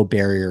low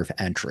barrier of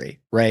entry,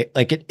 right?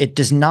 Like it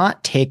does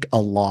not take a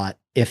lot,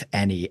 if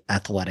any,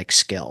 athletic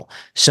skill.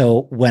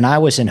 So when I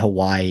was in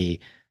Hawaii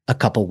a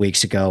couple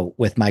weeks ago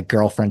with my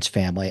girlfriend's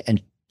family,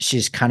 and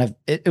she's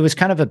it was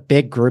kind of a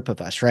big group of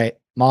us, right?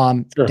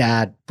 Mom, sure.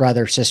 Dad,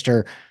 brother,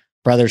 sister,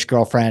 brother's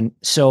girlfriend.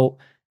 So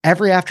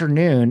every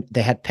afternoon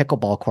they had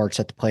pickleball courts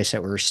at the place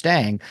that we were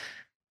staying.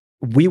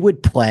 We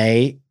would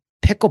play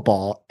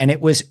pickleball, and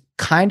it was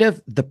kind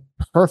of the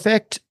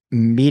perfect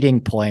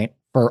meeting point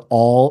for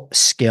all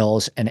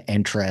skills and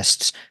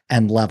interests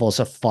and levels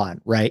of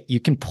fun, right? You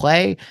can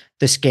play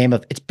this game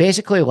it's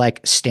basically like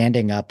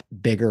standing up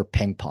bigger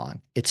ping pong.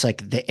 It's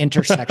like the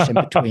intersection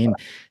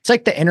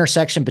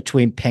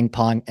between ping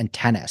pong and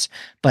tennis,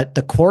 but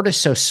the court is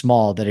so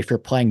small that if you're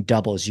playing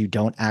doubles, you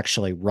don't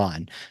actually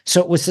run.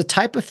 So it was the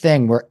type of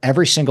thing where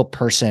every single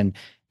person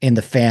in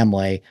the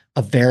family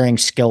of varying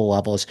skill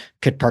levels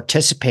could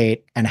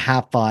participate and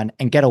have fun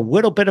and get a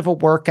little bit of a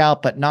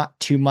workout, but not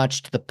too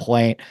much to the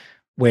point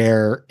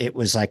where it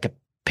was like a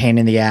pain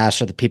in the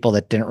ass, or the people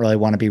that didn't really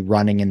want to be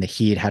running in the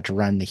heat had to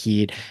run in the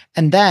heat.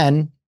 And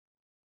then,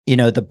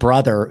 the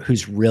brother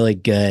who's really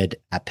good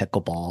at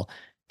pickleball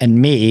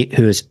and me,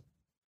 who's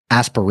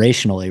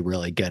aspirationally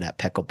really good at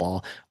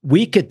pickleball,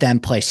 we could then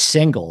play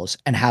singles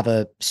and have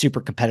a super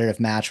competitive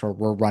match where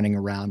we're running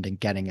around and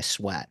getting a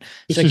sweat.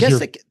 So I guess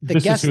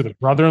the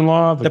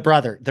brother-in-law, the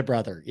brother.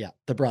 Yeah.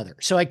 The brother.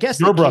 So I guess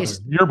your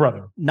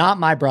brother, not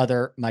my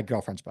brother, my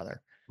girlfriend's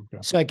brother.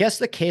 Okay. So I guess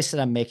the case that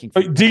I'm making,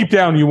 but deep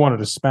down, you wanted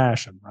to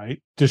smash him,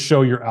 right? To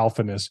show your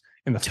alphaness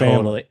in the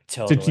family.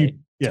 Totally.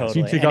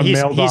 You take on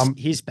male dominant.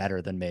 He's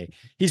better than me.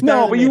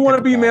 But you want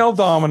to be male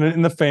dominant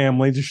in the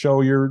family to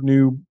show your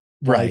new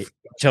right. wife.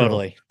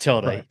 Totally.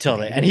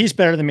 And he's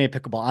better than me at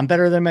pickleball. I'm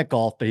better than him at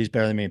golf, but he's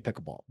better than me at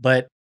pickleball.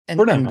 But we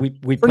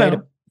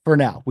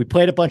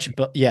played a bunch of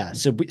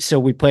So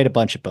we played a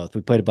bunch of both.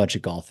 We played a bunch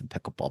of golf and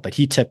pickleball, but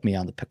he took me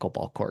on the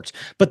pickleball courts.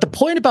 But the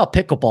point about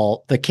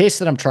pickleball, the case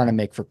that I'm trying to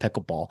make for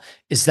pickleball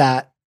is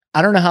that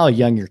I don't know how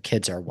young your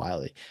kids are,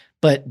 Wiley,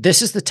 but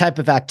this is the type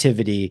of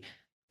activity.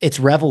 It's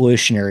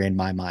revolutionary in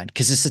my mind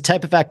because it's the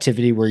type of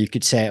activity where you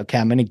could say, okay,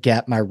 I'm going to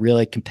get my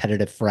really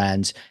competitive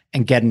friends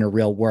and get in a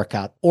real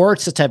workout. Or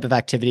it's the type of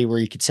activity where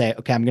you could say,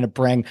 okay, I'm going to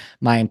bring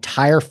my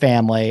entire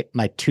family,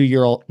 my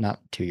 5-year-old,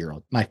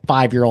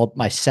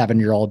 my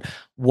 7-year-old,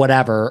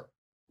 whatever,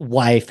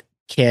 wife,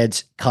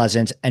 kids,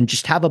 cousins, and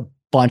just have a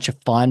bunch of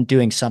fun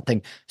doing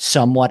something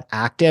somewhat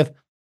active.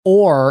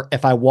 Or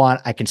if I want,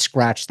 I can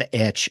scratch the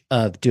itch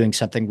of doing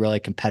something really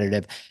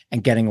competitive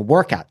and getting a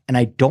workout. And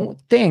I don't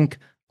think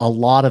a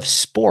lot of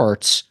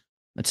sports,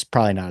 it's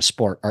probably not a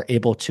sport, are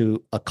able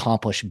to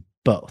accomplish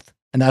both.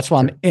 And that's why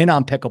I'm in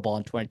on pickleball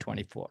in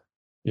 2024.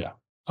 Yeah.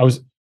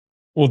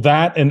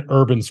 That and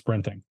urban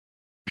sprinting.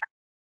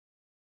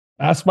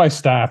 Ask my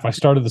staff. I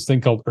started this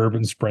thing called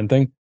urban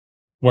sprinting,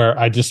 where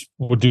I just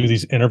would do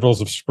these intervals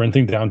of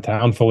sprinting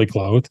downtown, fully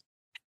clothed,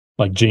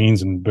 like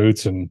jeans and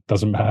boots, and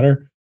doesn't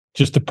matter,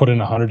 just to put in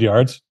 100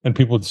 yards, and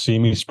people would see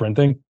me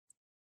sprinting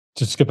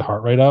just to get the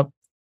heart rate up.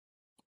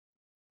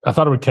 I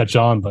thought it would catch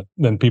on, but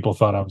then people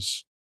thought I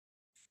was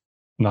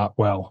not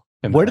well.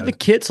 What do the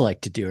kids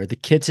like to do? Are the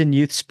kids in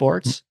youth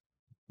sports?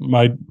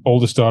 My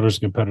oldest daughter's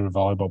a competitive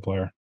volleyball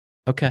player.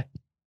 Okay.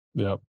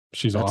 Yep.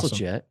 She's That's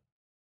awesome.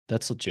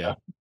 That's legit.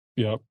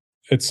 Yeah.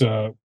 It's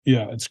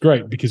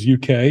great because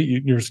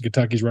University of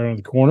Kentucky's right on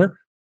the corner,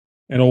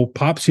 and old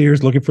Pops here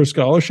is looking for a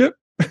scholarship.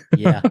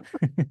 Yeah.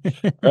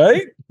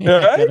 Right?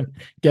 Yeah,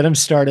 get him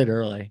started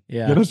early.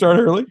 Yeah. Get him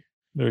started early.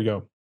 There you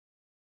go.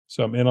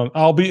 So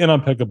I'll be in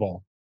on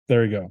pickleball.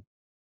 There you go.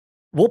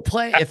 We'll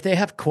play if they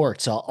have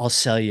courts. I'll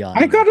sell you on.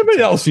 I got them at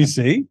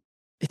LCC.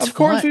 It's of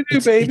course we do,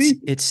 baby.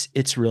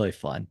 It's really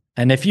fun.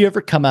 And if you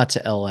ever come out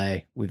to LA,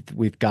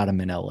 we've got them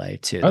in LA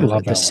too. I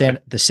love LA.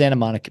 The Santa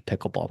Monica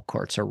pickleball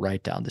courts are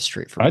right down the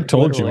street from. I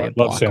told you I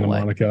love Santa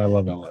Monica. I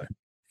love LA.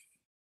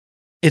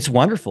 It's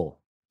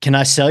wonderful. Can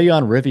I sell you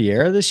on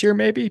Riviera this year?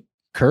 Maybe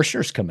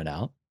Kirshner's coming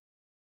out.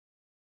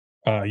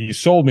 You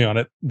sold me on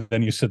it.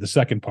 Then you said the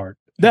second part.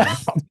 Sure,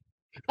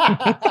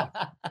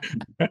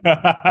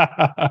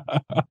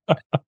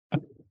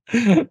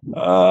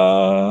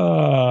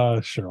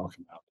 I'll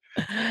come out.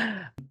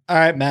 All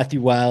right,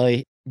 Matthew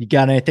Wiley, you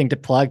got anything to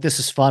plug? This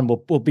is fun.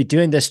 We'll be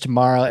doing this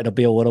tomorrow. It'll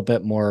be a little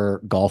bit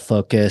more golf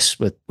focus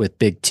with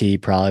Big T.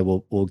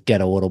 Probably we'll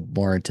get a little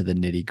more into the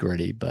nitty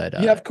gritty.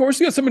 But yeah, of course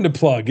you got something to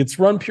plug. It's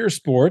Run Pure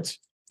Sports.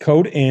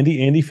 Code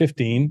Andy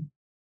 15.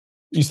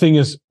 The thing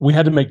is, we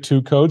had to make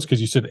two codes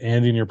because you said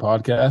Andy in your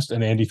podcast,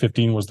 and Andy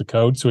 15 was the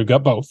code, so we've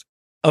got both.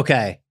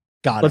 Okay,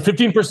 got it. But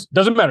 15%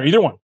 doesn't matter,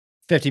 either one.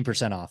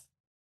 15% off.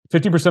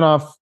 50%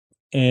 off.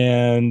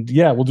 And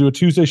yeah, we'll do a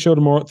Tuesday show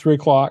tomorrow at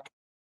 3:00.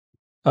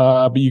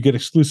 But you get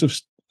exclusive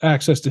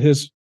access to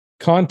his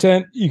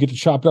content. You get to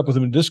chop it up with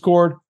him in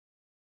Discord.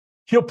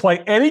 He'll play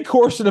any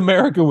course in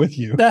America with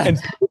you and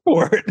pay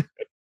for it.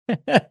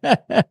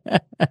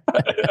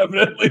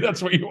 Evidently,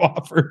 that's what you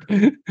offered.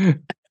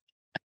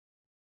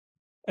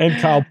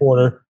 And Kyle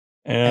Porter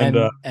and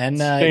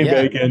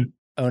Bacon.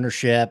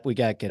 Ownership. We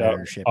got good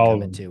ownership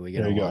coming too. We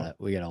got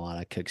a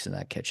lot of cooks in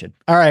that kitchen.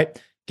 All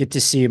right. Good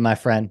to see you, my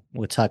friend.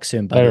 We'll talk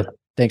soon, buddy. Later.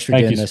 Thanks for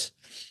doing this.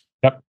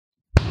 Yep.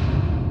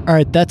 All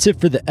right. That's it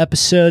for the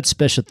episode.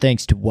 Special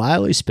thanks to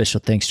Wiley. Special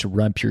thanks to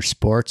Run Pure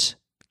Sports.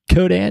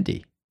 Code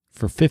Andy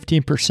for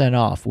 15%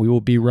 off. We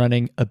will be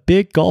running a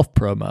big golf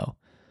promo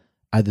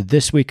either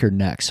this week or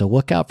next. So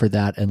look out for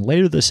that. And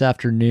later this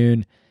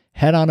afternoon,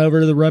 head on over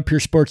to the Run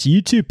Pure Sports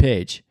YouTube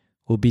page.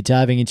 We'll be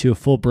diving into a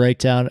full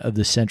breakdown of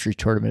the Sentry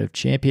Tournament of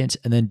Champions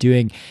and then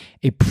doing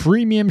a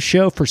premium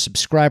show for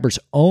subscribers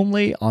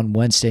only on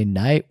Wednesday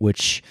night,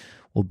 which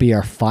will be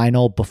our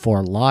final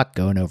before lock,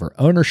 going over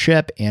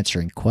ownership,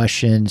 answering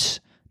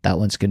questions. That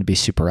one's going to be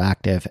super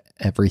active,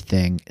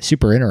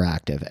 super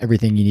interactive,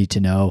 everything you need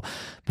to know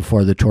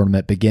before the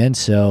tournament begins.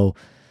 So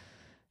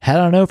head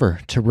on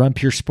over to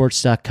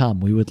runpuresports.com.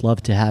 We would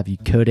love to have you.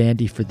 Code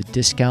Andy for the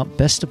discount.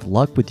 Best of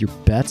luck with your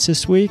bets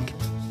this week.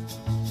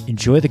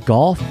 Enjoy the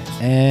golf,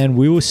 and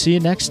we will see you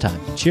next time.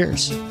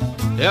 Cheers.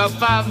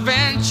 If I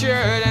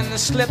ventured in the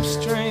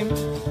slipstream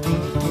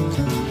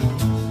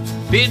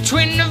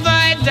between the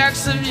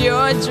viaducts of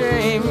your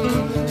dream,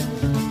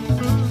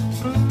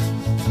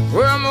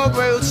 where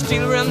mobile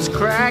steel rims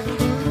crack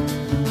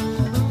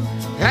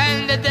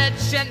and the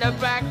ditch in the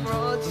back road